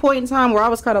 there was a point in time where I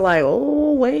was kind of like,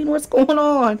 oh, Wayne, what's going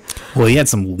on? Well, he had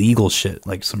some legal shit,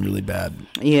 like some really bad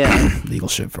legal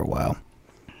shit for a while.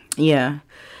 Yeah,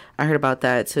 I heard about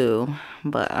that too.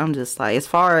 But I'm just like, as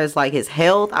far as like his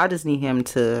health, I just need him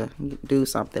to do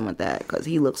something with that because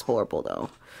he looks horrible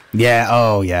though. Yeah.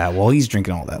 Oh, yeah. Well, he's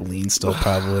drinking all that lean still,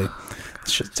 probably.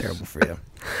 This shit's terrible for you.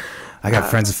 I got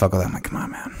friends that fuck with that. I'm like, come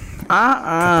on, man.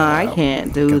 I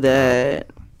can't do that.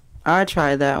 I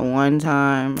tried that one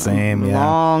time. Same,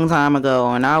 long time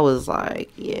ago, and I was like,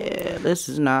 yeah, this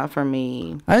is not for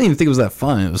me. I didn't even think it was that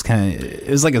fun. It was it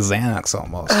was like a Xanax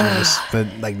almost. But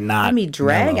like not. Me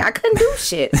dragging. I couldn't do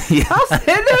shit. I was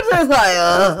sitting there just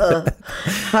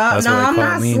like, no, I'm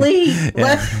not asleep.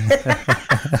 Yeah.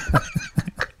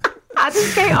 I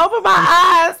just can't open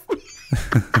my eyes.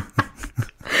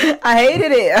 I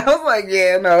hated it. I was like,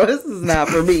 yeah, no, this is not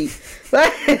for me.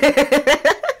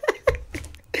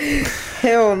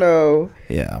 Hell no.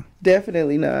 Yeah.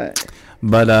 Definitely not.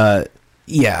 But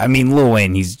yeah, I mean, Lil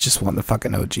Wayne, he's just one of the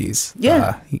fucking OGs.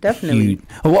 Yeah, definitely.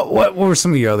 What were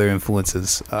some of your other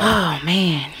influences? Oh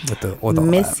man, with all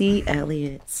Missy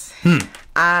Elliott.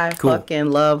 I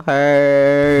fucking love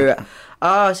her.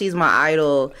 Oh, she's my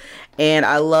idol, and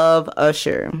I love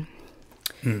Usher.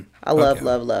 I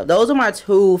love. Those are my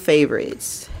two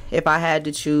favorites. If I had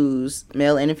to choose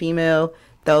male and a female,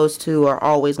 those two are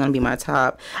always going to be my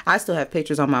top. I still have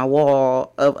pictures on my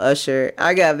wall of Usher.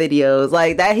 I got videos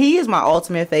like that. He is my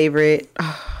ultimate favorite.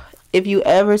 If you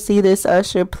ever see this,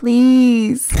 Usher,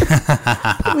 please.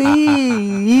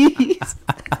 Please.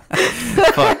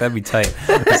 Fuck, that'd be tight.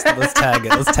 Let's tag it.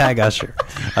 Let's tag Usher.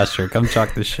 Usher, come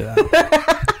chalk this shit out.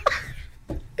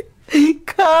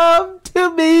 Come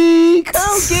to me.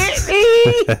 Come get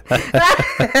me.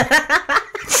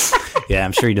 Yeah,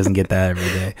 I'm sure he doesn't get that every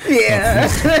day. Yeah.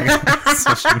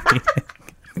 Social media.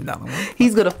 No.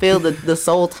 He's going to feel the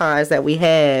soul ties that we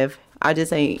have. I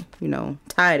just ain't,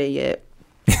 tied it yet.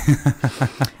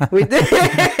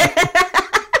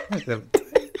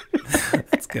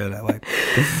 That's good. I like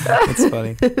that. That's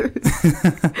funny.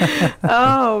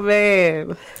 Oh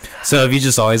man. So have you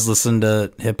just always listened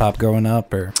to hip hop growing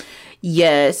up, or?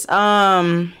 Yes.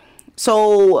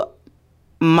 So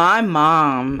my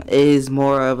mom is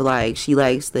more of like, she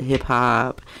likes the hip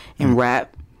hop and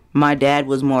rap. My dad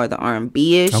was more of the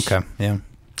R&B-ish. Okay. Yeah.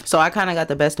 So I kind of got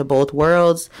the best of both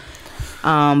worlds.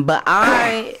 But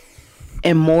I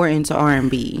am more into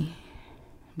R&B,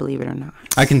 believe it or not.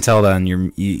 I can tell that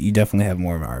you definitely have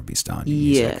more of an R&B style in your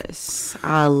music. Yes,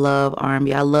 I love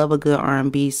R&B. I love a good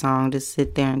R&B song to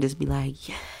sit there and just be like,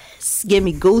 yes, give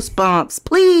me goosebumps,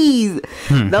 please.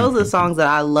 Those are songs that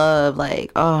I love.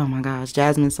 Like, oh my gosh,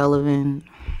 Jasmine Sullivan.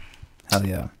 Hell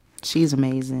yeah. She's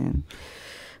amazing.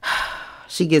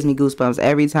 She gives me goosebumps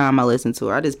every time I listen to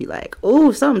her. I just be like,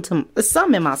 ooh, something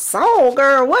in my soul,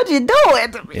 girl. What you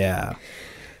doing to me? Yeah.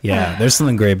 Yeah, there's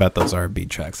something great about those R&B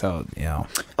tracks. How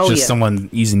someone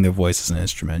using their voice as an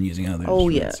instrument, using other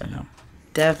instruments. Yeah,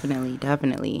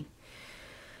 definitely.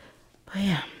 But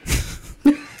yeah.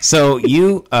 So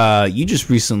you just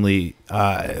recently,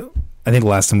 I think the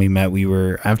last time we met,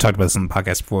 I've talked about this on the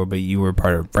podcast before, but you were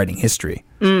part of writing history.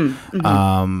 Mm-hmm.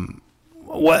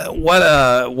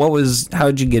 How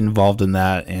did you get involved in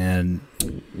that, and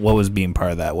what was being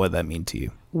part of that? What did that mean to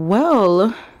you?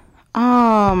 Well,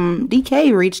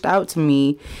 DK reached out to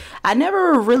me. I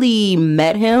never really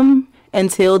met him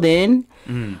until then.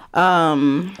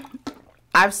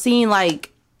 I've seen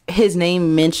like his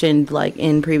name mentioned like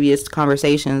in previous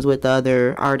conversations with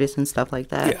other artists and stuff like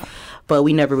that. Yeah. But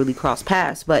we never really crossed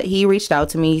paths. But he reached out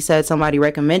to me. He said somebody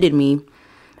recommended me.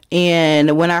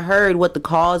 And when I heard what the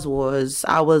cause was,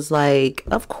 I was like,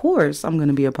 of course I'm going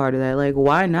to be a part of that. Like,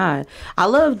 why not? I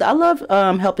love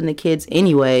helping the kids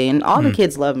anyway. And all the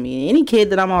kids love me. Any kid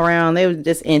that I'm around, they would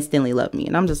just instantly love me.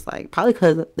 And I'm just like, probably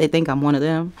because they think I'm one of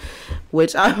them,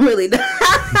 which I'm really not.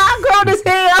 I'm grown as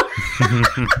hell.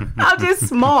 I'm just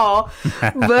small.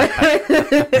 But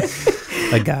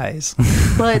like guys.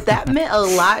 But that meant a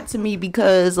lot to me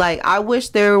because, like, I wish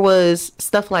there was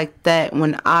stuff like that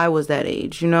when I was that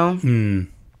age,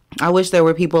 I wish there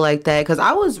were people like that because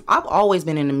I've always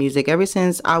been into music ever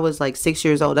since I was like 6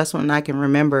 years old. That's when I can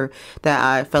remember that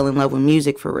I fell in love with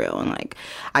music for real. And like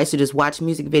I used to just watch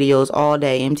music videos all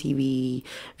day, MTV,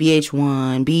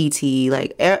 VH1, BT,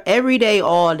 like every day,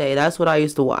 all day. That's what I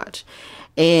used to watch.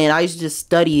 And I used to just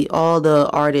study all the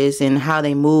artists and how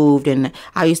they moved. And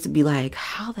I used to be like,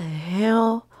 how the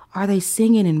hell are they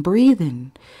singing and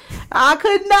breathing? I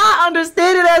could not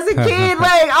understand it as a kid.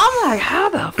 Like, I'm like, how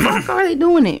the fuck are they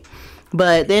doing it?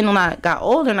 But then when I got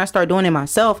older and I started doing it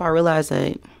myself, I realized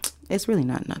that it's really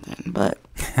not nothing. But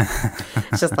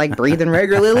it's just like breathing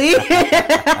regularly.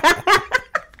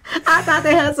 I thought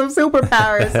they had some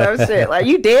superpowers or some shit. Like,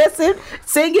 you dancing,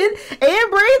 singing,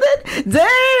 and breathing?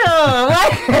 Damn!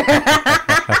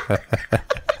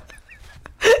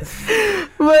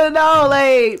 But no,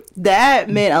 like, that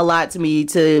meant a lot to me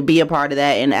to be a part of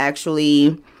that and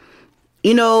actually,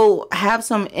 have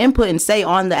some input and say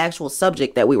on the actual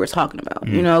subject that we were talking about,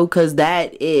 because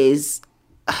that is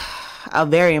a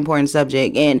very important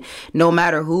subject. And no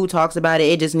matter who talks about it,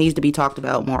 it just needs to be talked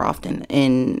about more often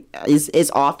and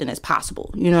as often as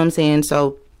possible. You know what I'm saying?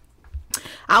 So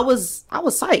I was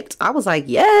psyched. I was like,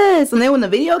 yes. And then when the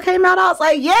video came out, I was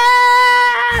like,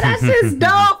 yeah, that's just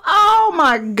dope. Oh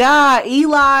my God.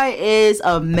 Eli is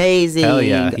amazing. Hell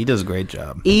yeah. He does a great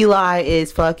job. Eli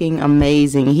is fucking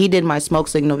amazing. He did my smoke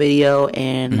signal video,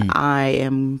 and I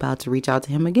am about to reach out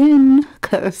to him again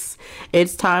because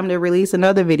it's time to release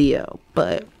another video.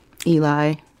 But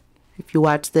Eli, if you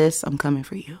watch this, I'm coming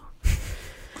for you.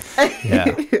 Yeah,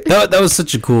 that was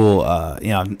such a cool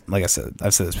like I said,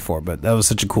 I've said this before, but that was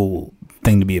such a cool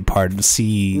thing to be a part of, to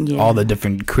see all the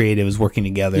different creatives working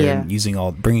together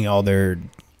and bringing all their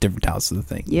different talents to the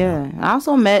thing. I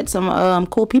also met some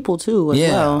cool people too as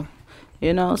well,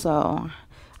 so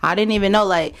I didn't even know,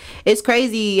 like, it's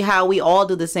crazy how we all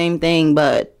do the same thing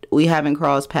but we haven't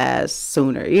crossed paths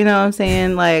sooner, you know what I'm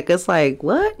saying? Like, it's like,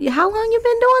 what? How long you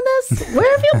been doing this?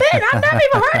 Where have you been? I've never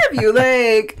even heard of you.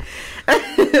 Like,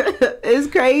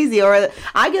 it's crazy. Or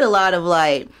I get a lot of,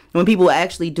 like, when people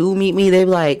actually do meet me, they're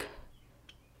like,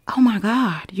 oh my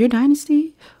God, you're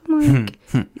Dynasti? I'm like,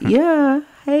 yeah,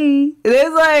 hey. And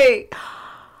it's like,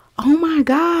 oh my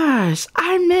gosh,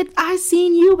 I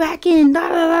seen you back in da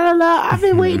da da da. I've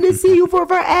been waiting to see you for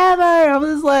forever. I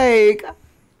was like,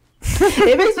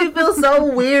 it makes me feel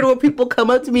so weird when people come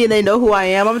up to me and they know who I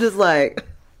am. I'm just like,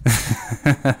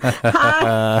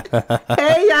 hi,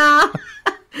 hey y'all.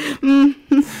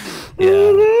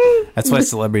 Yeah, that's why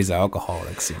celebrities are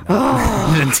alcoholics, you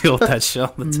know. They deal with that shit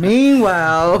all the time.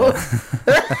 Meanwhile,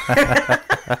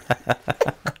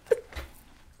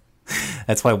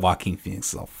 that's why Joaquin Phoenix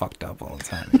is all fucked up all the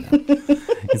time. You know?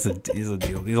 he's a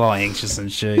deal. He's all anxious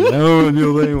and shit. You know,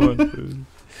 deal with anyone.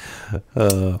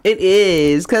 It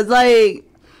is, cause like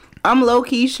I'm low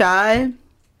key shy,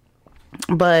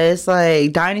 but it's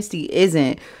like Dynasti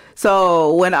isn't.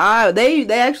 So when they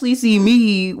actually see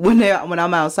me when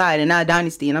I'm outside and not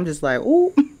Dynasti, and I'm just like,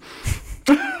 ooh,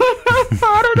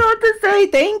 I don't know what to say.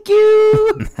 Thank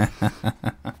you.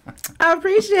 I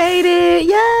appreciate it.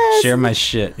 Yes. Share my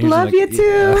shit. Here's love you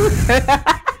too.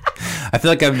 I feel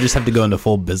like I would just have to go into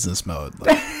full business mode.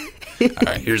 Like, all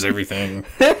right, here's everything.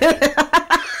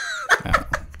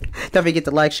 Don't forget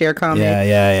to like, share, comment.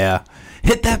 Yeah.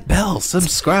 Hit that bell.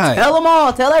 Subscribe. Tell them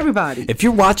all. Tell everybody. If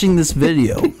you're watching this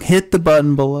video, hit the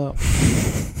button below.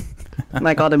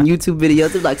 Like all them YouTube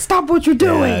videos, they're like, stop what you're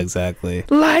doing. Yeah, exactly.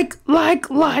 Like.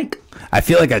 I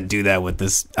feel like I do that with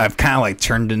this. I've kind of like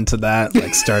turned into that,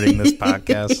 like starting this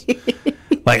podcast.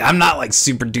 Like, I'm not like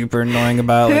super duper annoying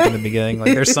about it, like in the beginning.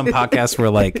 Like, there's some podcasts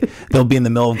where like they'll be in the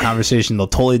middle of a conversation, they'll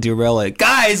totally derail. Like,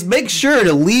 guys, make sure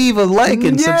to leave a like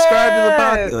and subscribe to the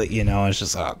podcast. Like, you know, it's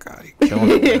just, oh god, you're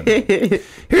killing me.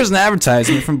 Here's an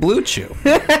advertisement from Blue Chew.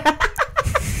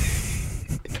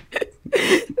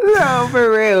 No,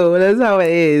 for real. That's how it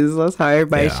is. That's how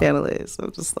everybody's channel is. So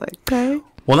I'm just like, okay.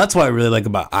 Well, that's what I really like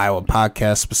about Iowa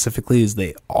podcasts specifically, is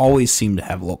they always seem to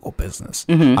have local business.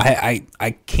 Mm-hmm.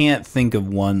 I can't think of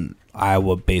one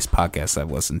Iowa-based podcast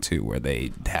I've listened to where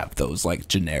they have those like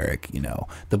generic, you know,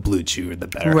 the Blue Chew or the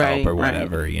Better Help or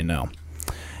whatever, you know,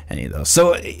 any of those.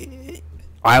 So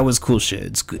Iowa's cool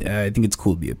shit. I think it's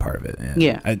cool to be a part of it.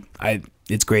 And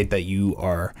it's great that you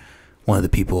are one of the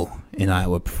people in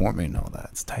Iowa performing and all that.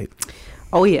 It's tight.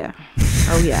 Oh yeah.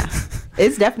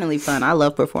 It's definitely fun. I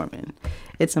love performing.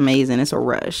 It's amazing. It's a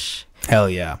rush. Hell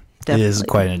yeah. Definitely. It is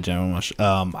quite an adrenaline rush.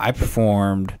 I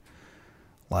performed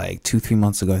like 2-3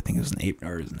 months ago. I think it was in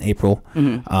April.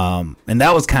 Mm-hmm. And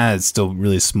that was kind of still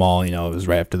really small. You know, it was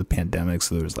right after the pandemic,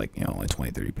 so there was like, you know, only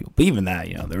 20-30 people. But even that,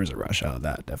 you know, there was a rush out of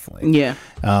that, definitely. Yeah.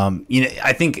 You know,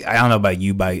 I don't know about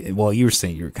you, well, you were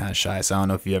saying you were kind of shy, so I don't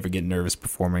know if you ever get nervous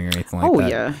performing or anything like that. Oh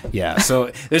yeah. Yeah. So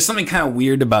there's something kind of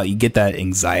weird about, you get that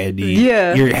anxiety.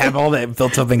 Yeah. You have all that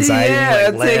built up anxiety. Yeah.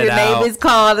 Like, let your name is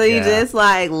called, and you just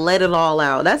like let it all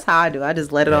out. That's how I do. I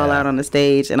just let it all out on the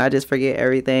stage, and I just forget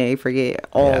everything. Forget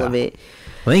all of it.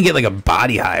 Well, then you get like a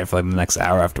body high for like the next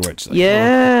hour afterwards. Like,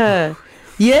 yeah. Oh.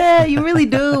 Yeah, you really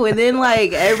do. And then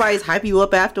like everybody's hype you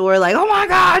up afterward, like, oh my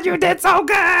god, you did so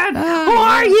good. Who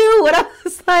are you? And I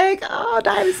was like, oh,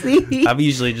 Dynasti. I'm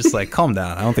usually just like, calm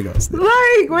down. I don't think I was there.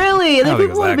 Like, really? And then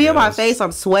people want to be on my face.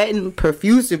 I'm sweating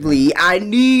profusely. I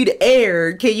need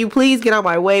air. Can you please get out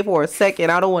my way for a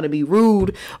second? I don't want to be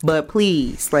rude, but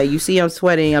please. Like, you see I'm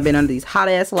sweating. I've been under these hot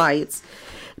ass lights.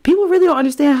 People really don't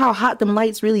understand how hot them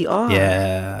lights really are.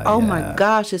 Yeah. Oh my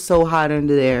gosh, it's so hot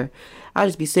under there. I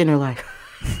just be sitting there like,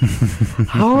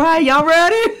 all right, y'all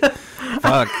ready?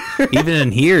 Fuck. Even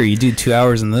in here, you do 2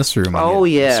 hours in this room. Oh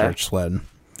yeah. Start sweating.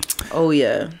 Oh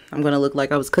yeah. I'm gonna look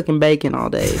like I was cooking bacon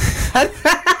all day.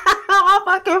 My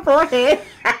fucking forehead.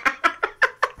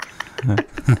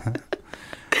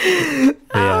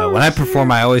 Yeah, when I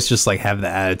perform, I always just like have the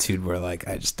attitude where like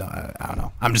I just I don't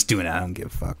know. I'm just doing it. I don't give a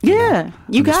fuck. Yeah,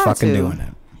 you I'm got just fucking to. doing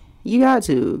it. You got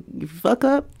to. You fuck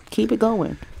up, keep it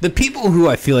going. The people who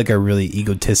I feel like are really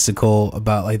egotistical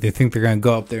about like they think they're gonna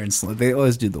go up there and they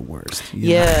always do the worst.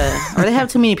 Yeah, or they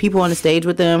have too many people on the stage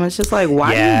with them. It's just like,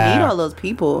 why do you need all those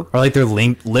people? Or like they're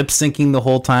lip syncing the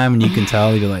whole time, and you can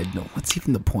tell you're like, no, what's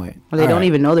even the point? Or they don't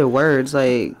even know their words.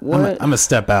 Like, what? I'm gonna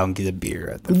step out and get a beer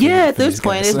at the at this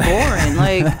point, it's boring.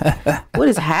 Like, what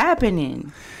is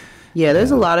happening? Yeah,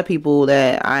 there's a lot of people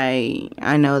that I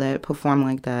know that perform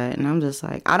like that, and I'm just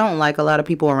like, I don't like a lot of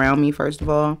people around me. First of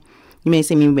all, you may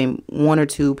see me maybe one or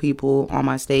two people on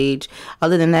my stage.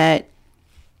 Other than that,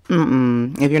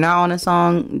 if you're not on a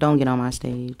song, don't get on my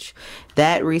stage.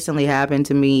 That recently happened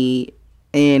to me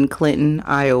in Clinton,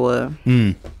 Iowa.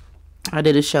 I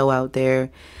did a show out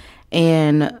there,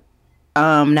 and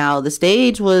now the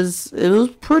stage was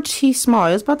pretty small.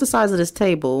 It was about the size of this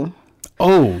table.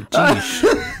 Oh, geez.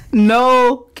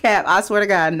 No cap. I swear to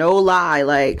God, no lie.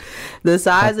 Like, the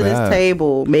size of this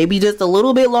table, maybe just a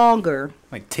little bit longer.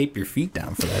 Like, tape your feet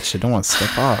down for that shit. Don't want to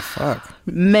step off. Fuck.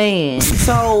 Man.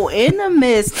 So, in the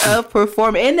midst of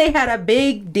performing, and they had a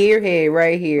big deer head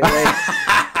right here. Like,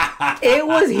 it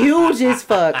was huge as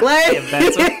fuck. Like,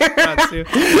 that's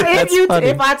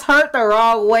if I turned the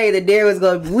wrong way, the deer we was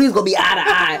gonna be eye to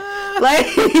eye. Like,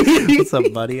 what's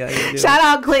up, buddy? How you doing? Shout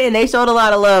out Clinton. They showed a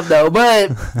lot of love though, but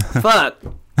fuck.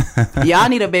 Y'all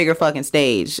need a bigger fucking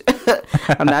stage.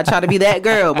 I'm not trying to be that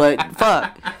girl, but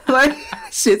fuck. Like,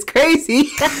 shit's crazy.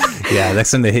 Yeah,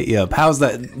 next time they hit you up. How's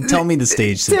that? Tell me the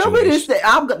stage situation. Tell me this.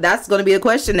 That's going to be a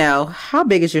question now. How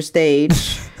big is your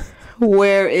stage?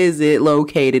 Where is it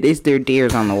located? Is there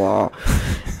deers on the wall?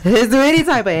 Is there any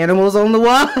type of animals on the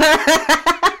wall?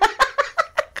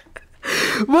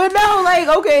 But no, like,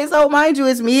 okay, so mind you,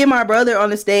 it's me and my brother on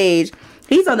the stage.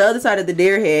 He's on the other side of the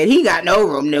deer head. He got no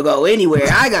room to go anywhere.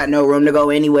 I got no room to go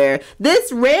anywhere. This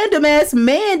random ass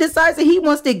man decides that he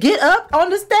wants to get up on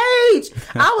the stage.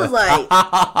 I was like,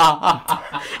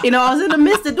 I was in the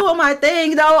midst of doing my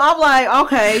thing, though. I'm like,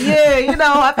 okay, yeah,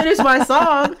 I finished my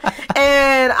song.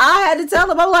 And I had to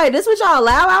tell him, I'm like, this what y'all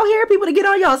allow out here? People to get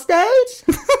on y'all stage?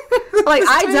 Like,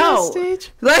 I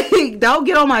don't. Like, don't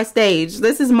get on my stage.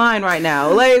 This is mine right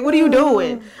now. Like, what are you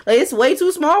doing? Like, it's way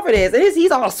too small for this.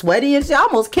 He's all sweaty and shit. I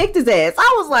almost kicked his ass.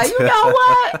 I was like, you know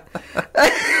what?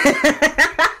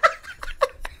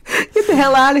 Get the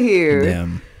hell out of here.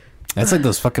 Damn. That's like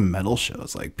those fucking metal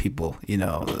shows. Like, people,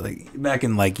 like back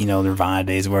in like, Nirvana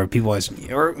days where people always,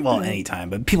 anytime,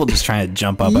 but people just trying to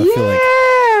jump up. I feel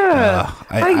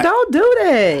like don't do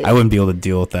that. I wouldn't be able to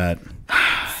deal with that.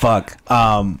 Fuck.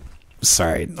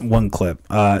 Sorry, one clip.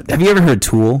 Have you ever heard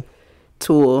Tool?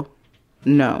 Tool?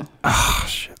 No. Oh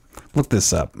shit. Look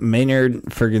this up. Maynard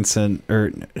James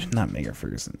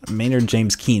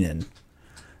Keenan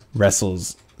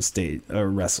wrestles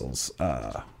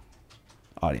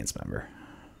audience member.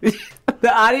 The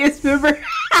audience member?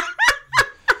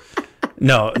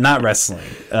 No, not wrestling.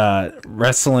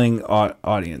 Wrestling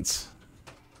audience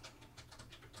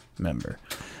member.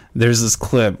 There's this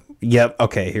clip. Yep.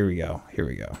 Okay, here we go.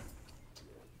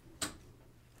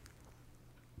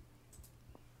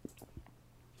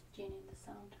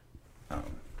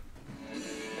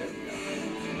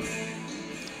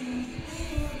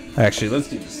 Actually, let's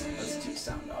do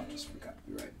sound off just for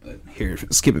copyright. But here,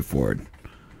 skip it forward.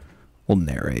 We'll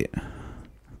narrate.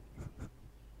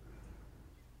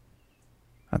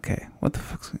 Okay, what the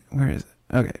fuck's... Where is it?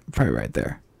 Okay, probably right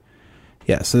there.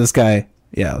 Yeah, so this guy...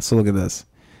 Yeah, so look at this.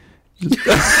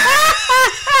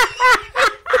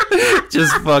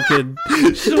 Just fucking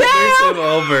shoulders him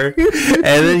over. And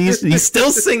then he's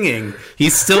still singing.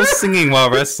 He's still singing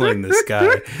while wrestling this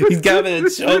guy. He's got him in a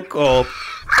chokehold.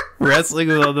 Wrestling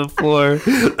him on the floor.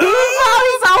 Oh,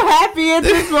 he's so happy in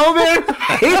this moment.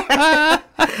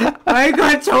 I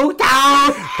got choked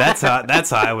out. That's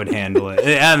how I would handle it.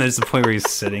 And there's the point where he's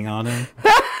sitting on him.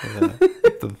 What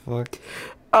the fuck?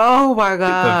 Oh my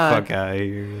god! Get the fuck out of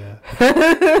here! Yeah.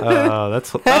 Oh,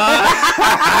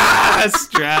 that's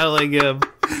straddling him.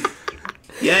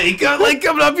 Yeah, he got like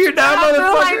coming up here now, I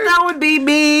feel like that would be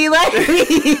me. Like,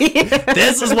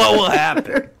 this is what will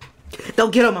happen.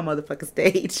 Don't get on my motherfucking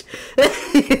stage.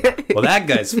 Well, that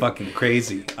guy's fucking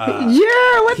crazy.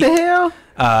 What the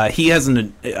hell? He has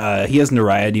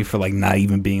notoriety for like not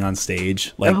even being on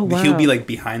stage. Like, he'll be like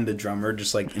behind the drummer,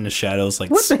 just like in the shadows.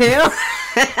 Like, what the hell?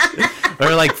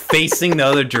 Or like facing the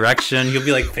other direction. He'll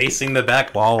be like facing the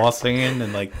back wall while singing,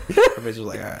 and like everybody's just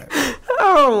like, all right.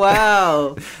 Oh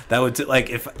wow. That would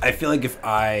if I feel like if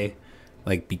I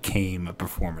like became a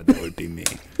performer, that would be me.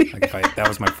 Like if that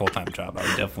was my full-time job, I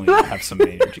would definitely have some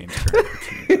energy and courage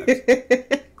for you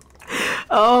guys.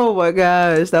 Oh my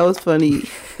gosh, that was funny.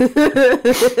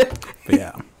 But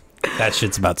yeah, that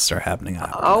shit's about to start happening.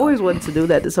 I always wanted to do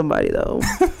that to somebody though.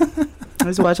 I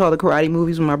used to watch all the karate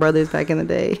movies with my brothers back in the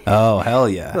day. Oh hell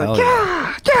yeah! Like,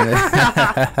 hell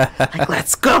yeah. Like,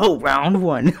 let's go, round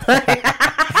one.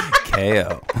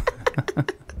 KO.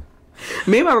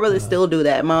 Me and my brother still do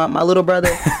that. My little brother,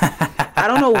 I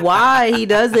don't know why he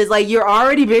does this. Like, you're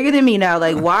already bigger than me now.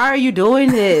 Like, why are you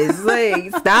doing this?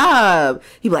 Like, stop.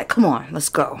 He'd be like, come on, let's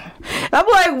go. I'm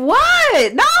like,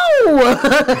 what? No.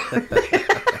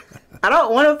 I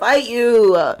don't want to fight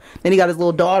you. Then he got his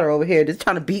little daughter over here just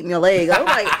trying to beat me a leg. I'm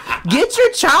like, get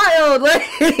your child.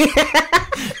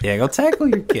 Yeah, go tackle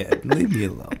your kid. Leave me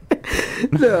alone.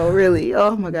 No, really.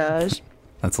 Oh my gosh.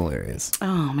 That's hilarious.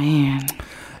 Oh man.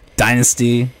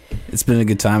 Dynasti. It's been a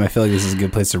good time. I feel like this is a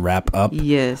good place to wrap up.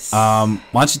 Yes. Why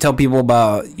don't you tell people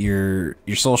about your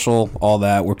social, all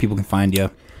that, where people can find you?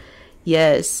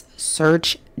 Yes.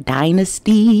 Search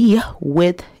Dynasti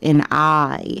with an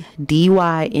I,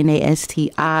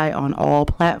 Dynasti on all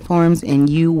platforms, and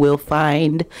you will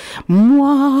find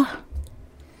moi.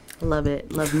 Love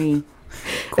it. Love me.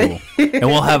 Cool. And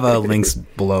we'll have links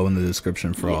below in the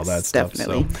description for all that stuff.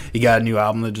 Definitely. So you got a new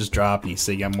album that just dropped, and you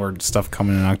say you got more stuff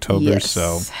coming in October. Yes.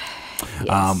 So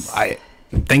Yes. I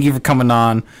thank you for coming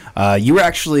on. You were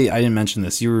actually, I didn't mention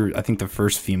this, you were, I think, the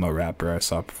first female rapper I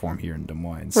saw perform here in Des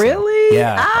Moines. So, Really?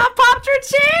 yeah. Popped your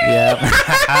cherry. Yeah.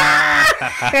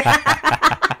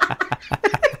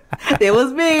 It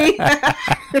was me.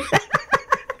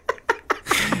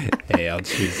 Hey, I'll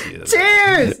choose you.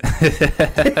 Cheers.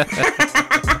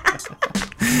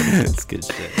 It's good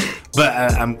shit. But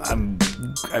I'm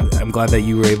glad that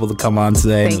you were able to come on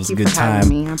today. Thank It was you a good for having time.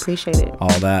 me. I appreciate it.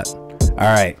 All that.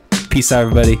 All right. Peace out,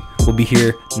 everybody. We'll be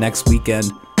here next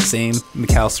weekend. Same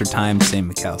McAllister time, same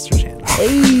McAllister channel.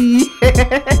 Hey.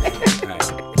 All right.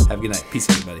 Have a good night. Peace,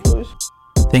 everybody.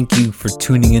 Thank you for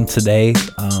tuning in today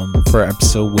for our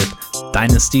episode with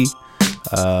Dynasti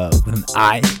with an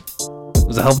I. It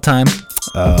was a hell of a time.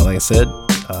 Like I said,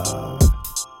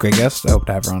 great guest. I hope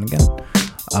to have her on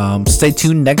again. Stay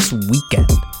tuned next weekend.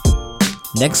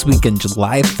 Next weekend,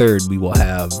 July 3rd, we will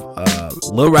have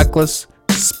Lil Reckless,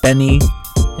 Spenny,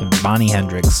 and Bonnie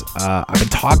Hendrix. I've been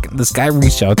talking. This guy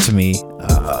reached out to me.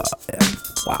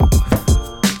 Wow.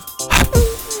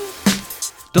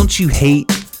 Don't you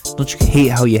hate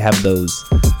how you have those?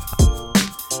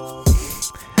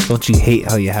 Don't you hate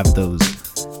how you have those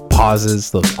pauses,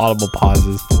 those audible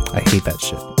pauses? I hate that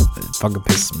shit. It fucking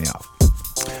pisses me off.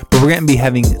 But we're gonna be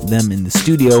having them in the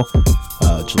studio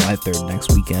July 3rd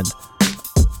next weekend.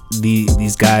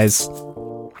 These guys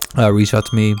reached out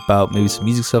to me about maybe some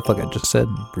music stuff, like I just said,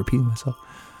 repeating myself.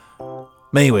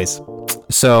 But anyways,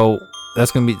 so that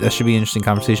should be an interesting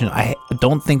conversation. I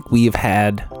don't think we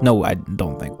haven't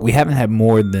had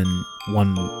more than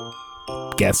one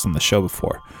guest on the show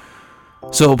before.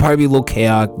 So it'll probably be a little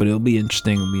chaotic, but it'll be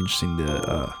interesting. It'll be interesting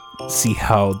to see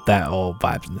how that all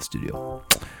vibes in the studio.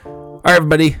 All right,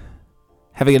 everybody.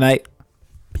 Have a good night.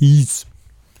 Peace.